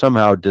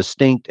somehow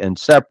distinct and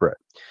separate.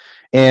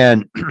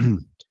 And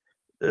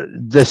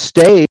the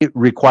stay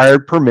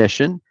required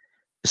permission.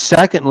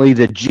 Secondly,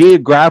 the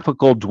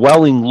geographical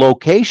dwelling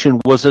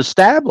location was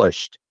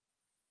established.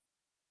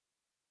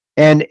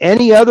 And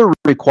any other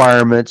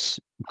requirements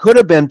could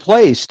have been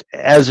placed,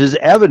 as is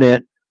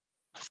evident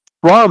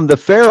from the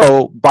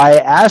Pharaoh by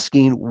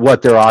asking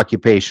what their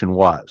occupation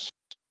was.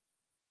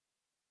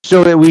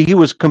 So that he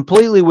was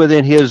completely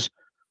within his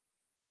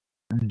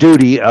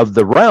duty of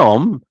the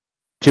realm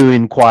to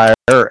inquire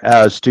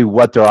as to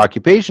what their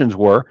occupations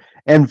were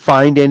and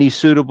find any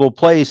suitable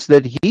place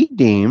that he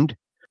deemed.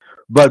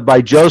 But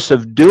by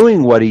Joseph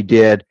doing what he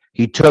did,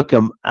 he took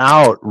him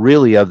out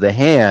really of the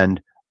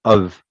hand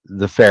of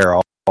the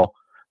Pharaoh.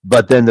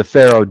 But then the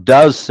Pharaoh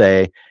does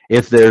say,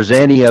 if there's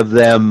any of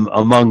them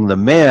among the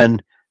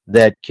men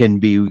that can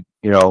be,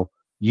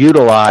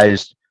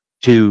 utilized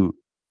to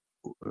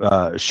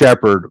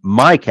shepherd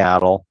my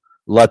cattle,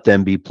 let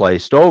them be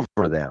placed over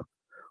them.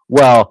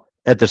 Well,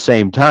 at the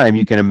same time,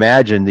 you can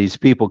imagine these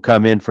people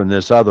come in from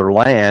this other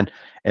land,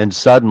 and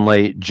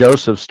suddenly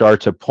Joseph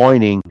starts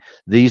appointing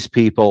these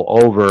people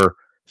over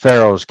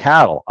Pharaoh's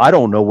cattle. I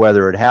don't know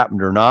whether it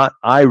happened or not.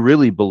 I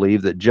really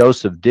believe that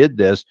Joseph did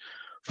this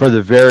for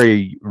the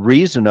very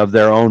reason of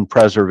their own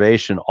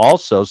preservation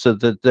also, so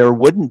that there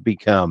wouldn't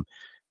become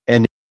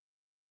any,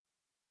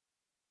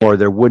 or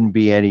there wouldn't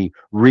be any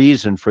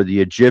reason for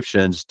the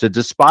Egyptians to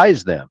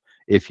despise them,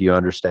 if you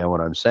understand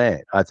what I'm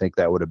saying. I think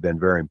that would have been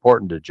very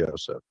important to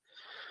Joseph.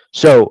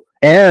 So,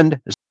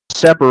 and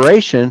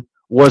separation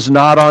was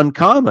not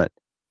uncommon.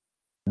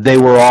 They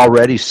were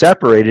already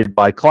separated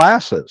by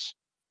classes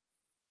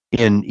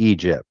in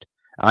Egypt.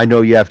 I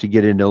know you have to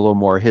get into a little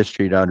more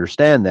history to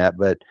understand that,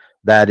 but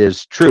that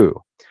is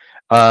true.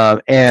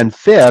 And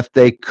fifth,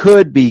 they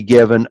could be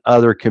given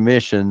other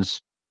commissions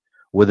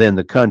within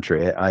the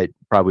country. I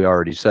probably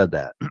already said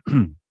that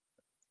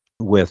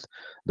with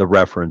the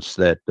reference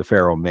that the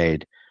Pharaoh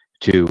made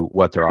to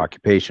what their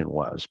occupation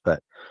was.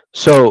 But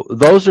so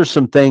those are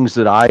some things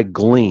that I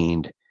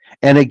gleaned.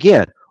 And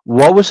again,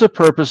 what was the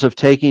purpose of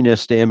taking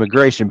us to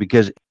immigration?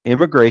 Because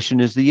immigration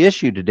is the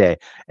issue today.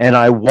 And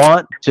I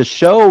want to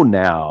show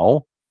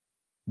now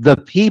the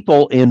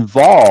people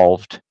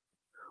involved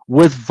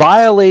with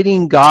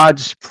violating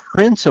God's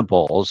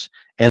principles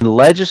and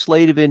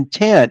legislative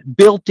intent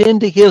built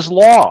into his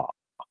law.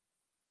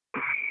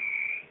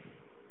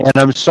 And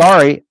I'm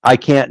sorry, I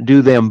can't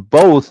do them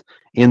both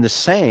in the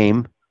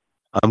same.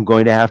 I'm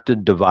going to have to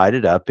divide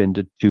it up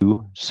into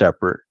two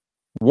separate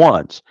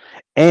ones.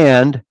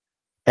 And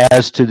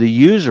as to the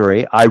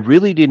usury, I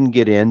really didn't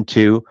get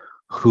into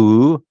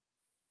who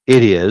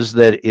it is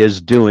that is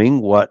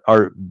doing what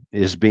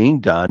is being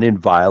done in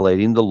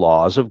violating the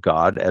laws of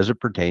God as it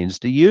pertains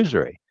to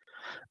usury.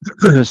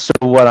 So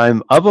what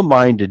I'm of a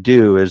mind to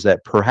do is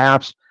that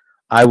perhaps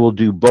I will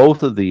do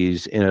both of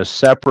these in a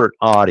separate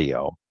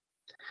audio,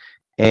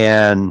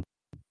 and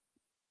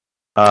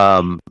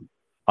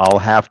I'll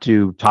have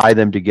to tie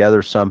them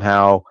together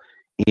somehow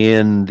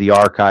in the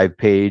archive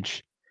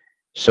page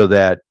so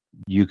that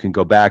you can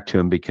go back to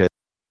them, because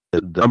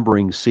the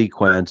numbering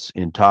sequence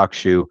in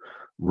TalkShoe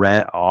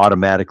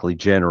automatically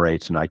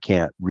generates, and I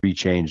can't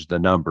rechange the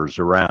numbers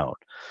around.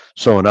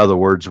 So in other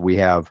words, we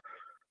have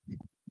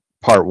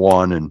part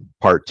 1 and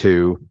part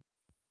 2,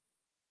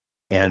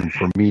 and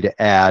for me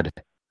to add,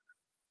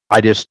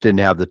 I just didn't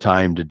have the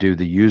time to do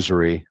the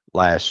usury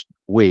last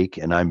week,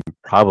 and I'm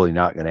probably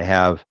not going to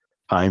have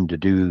time to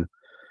do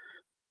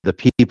the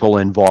people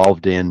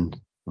involved in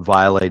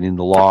violating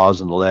the laws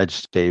and the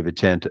legislative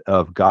intent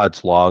of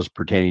God's laws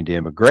pertaining to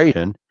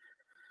immigration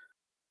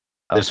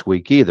this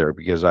week either,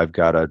 because I've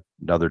got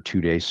another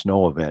 2-day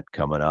snow event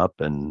coming up,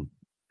 and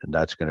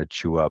that's going to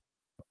chew up,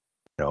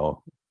 a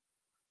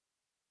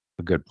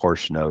good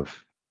portion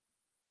of.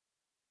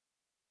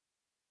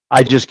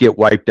 I just get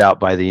wiped out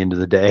by the end of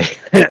the day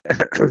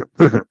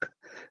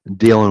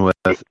dealing with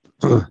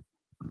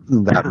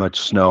that much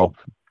snow.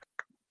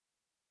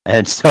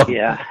 And so,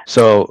 Yeah.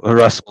 so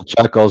Russell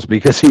chuckles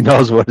because he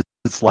knows what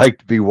it's like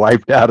to be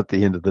wiped out at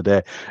the end of the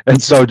day. And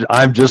so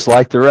I'm just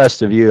like the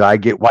rest of you. I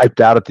get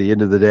wiped out at the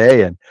end of the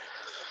day,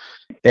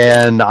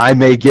 and I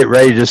may get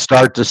ready to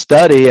start to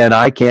study, and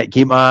I can't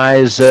keep my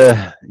eyes,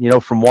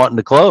 from wanting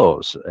to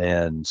close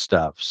and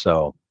stuff.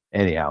 So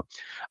anyhow,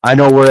 I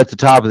know we're at the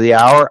top of the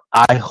hour.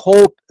 I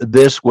hope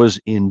this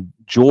was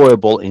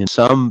enjoyable in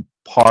some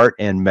part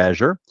and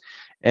measure,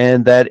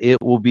 and that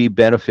it will be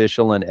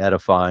beneficial and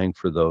edifying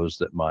for those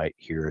that might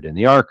hear it in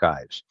the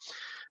archives.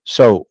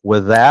 So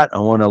with that, I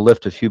want to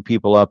lift a few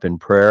people up in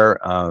prayer.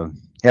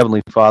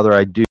 Heavenly Father,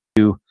 I do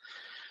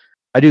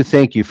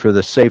thank you for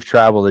the safe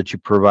travel that you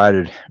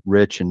provided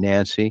Rich and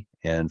Nancy,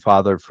 and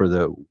Father, for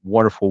the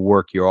wonderful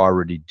work you're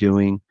already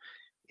doing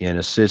in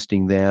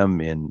assisting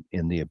them in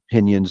the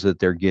opinions that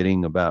they're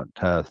getting about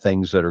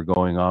things that are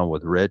going on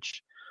with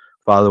Rich.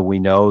 Father, we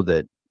know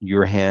that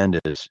your hand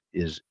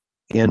is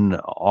in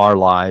our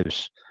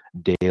lives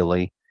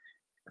daily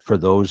for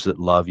those that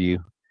love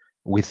you.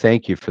 We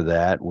thank you for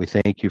that. We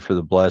thank you for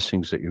the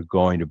blessings that you're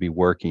going to be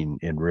working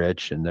in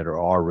Rich and that are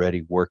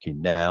already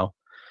working now.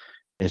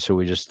 And so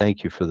we just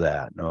thank you for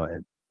that.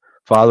 And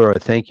Father, I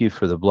thank you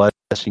for the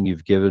blessing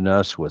you've given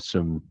us with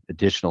some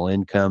additional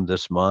income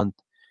this month.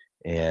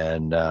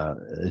 And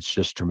it's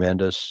just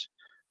tremendous.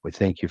 We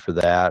thank you for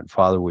that.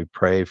 Father, we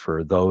pray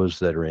for those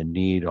that are in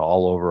need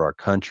all over our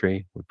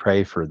country. We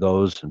pray for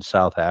those in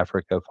South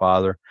Africa,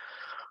 Father.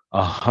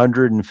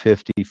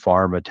 150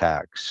 farm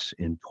attacks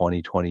in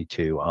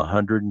 2022,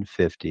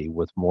 150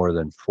 with more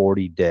than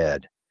 40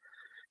 dead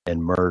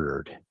and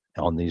murdered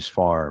on these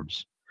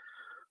farms.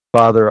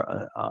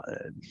 Father,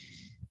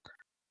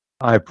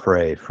 I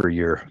pray for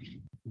your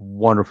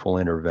wonderful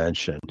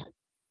intervention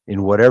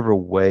in whatever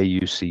way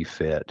you see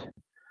fit.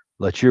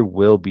 Let your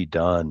will be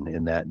done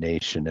in that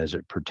nation as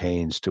it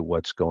pertains to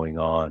what's going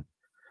on.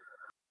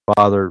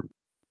 Father,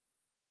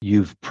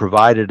 you've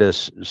provided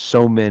us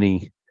so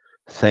many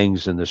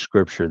things in the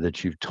scripture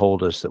that you've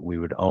told us that we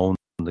would own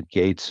the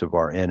gates of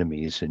our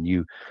enemies, and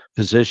you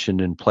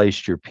positioned and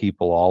placed your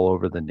people all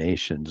over the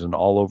nations and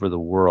all over the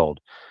world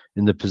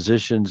in the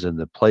positions and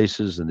the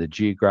places and the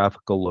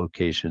geographical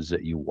locations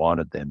that you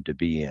wanted them to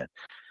be in.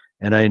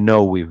 And I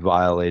know we've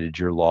violated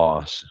your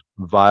laws,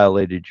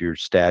 violated your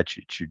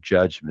statutes, your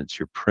judgments,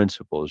 your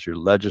principles, your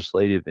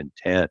legislative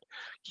intent.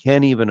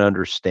 Can't even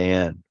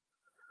understand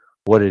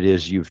what it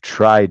is you've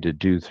tried to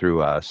do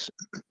through us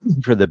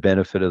for the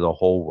benefit of the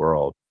whole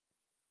world.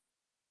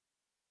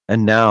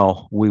 And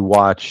now we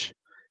watch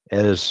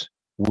as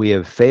we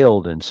have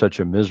failed in such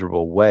a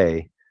miserable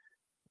way.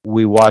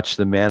 We watch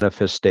the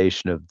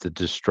manifestation of the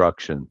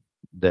destruction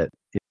that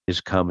is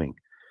coming,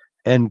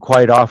 and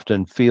quite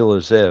often feel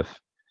as if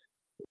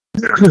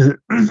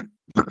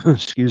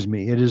excuse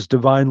me, it is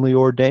divinely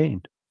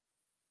ordained.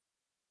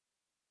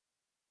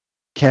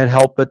 Can't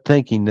help but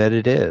thinking that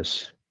it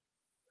is.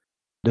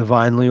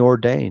 divinely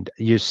ordained.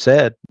 You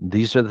said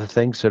these are the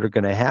things that are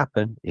going to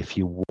happen if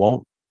you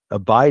won't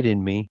abide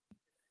in me.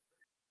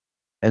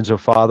 And so,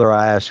 Father,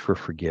 I ask for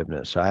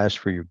forgiveness. I ask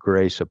for your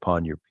grace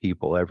upon your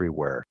people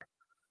everywhere.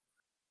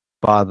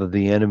 Father,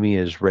 the enemy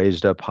is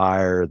raised up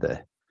higher.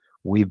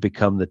 We've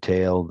become the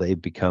tail.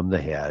 They've become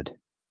the head.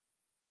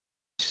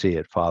 We see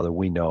it, Father.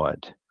 We know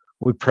it.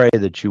 We pray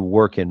that you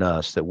work in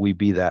us, that we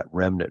be that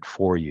remnant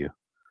for you,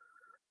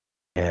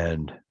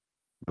 and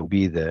will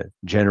be the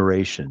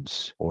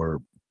generations,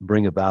 or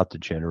bring about the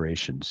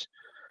generations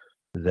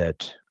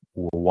that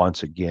will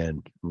once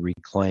again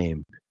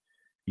reclaim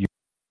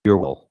your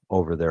will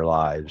over their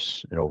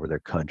lives and over their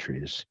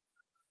countries.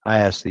 I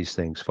ask these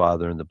things,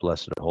 Father, in the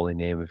blessed holy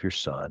name of your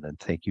Son, and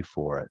thank you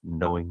for it,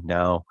 knowing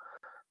now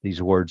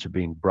these words are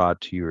being brought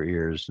to your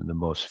ears in the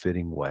most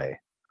fitting way.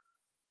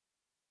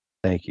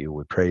 Thank you.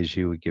 We praise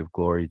you. We give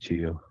glory to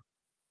you.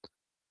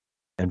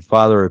 And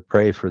Father, I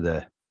pray for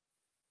the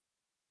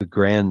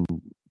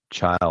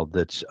grandchild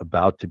that's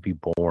about to be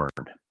born,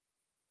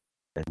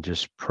 and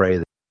just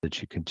pray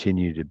that you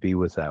continue to be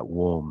with that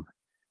womb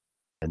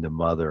and the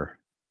mother,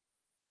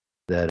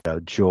 that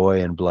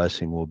joy and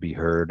blessing will be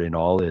heard in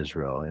all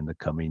Israel in the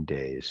coming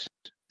days.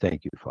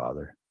 Thank you,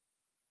 Father.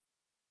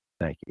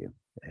 Thank you.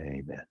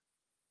 Amen.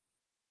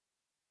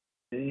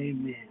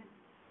 Amen.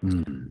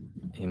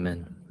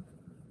 Amen.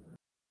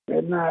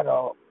 Good night,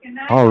 all.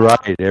 All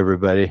right,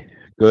 everybody.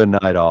 Good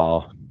night,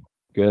 all.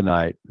 Good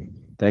night.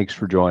 Thanks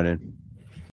for joining.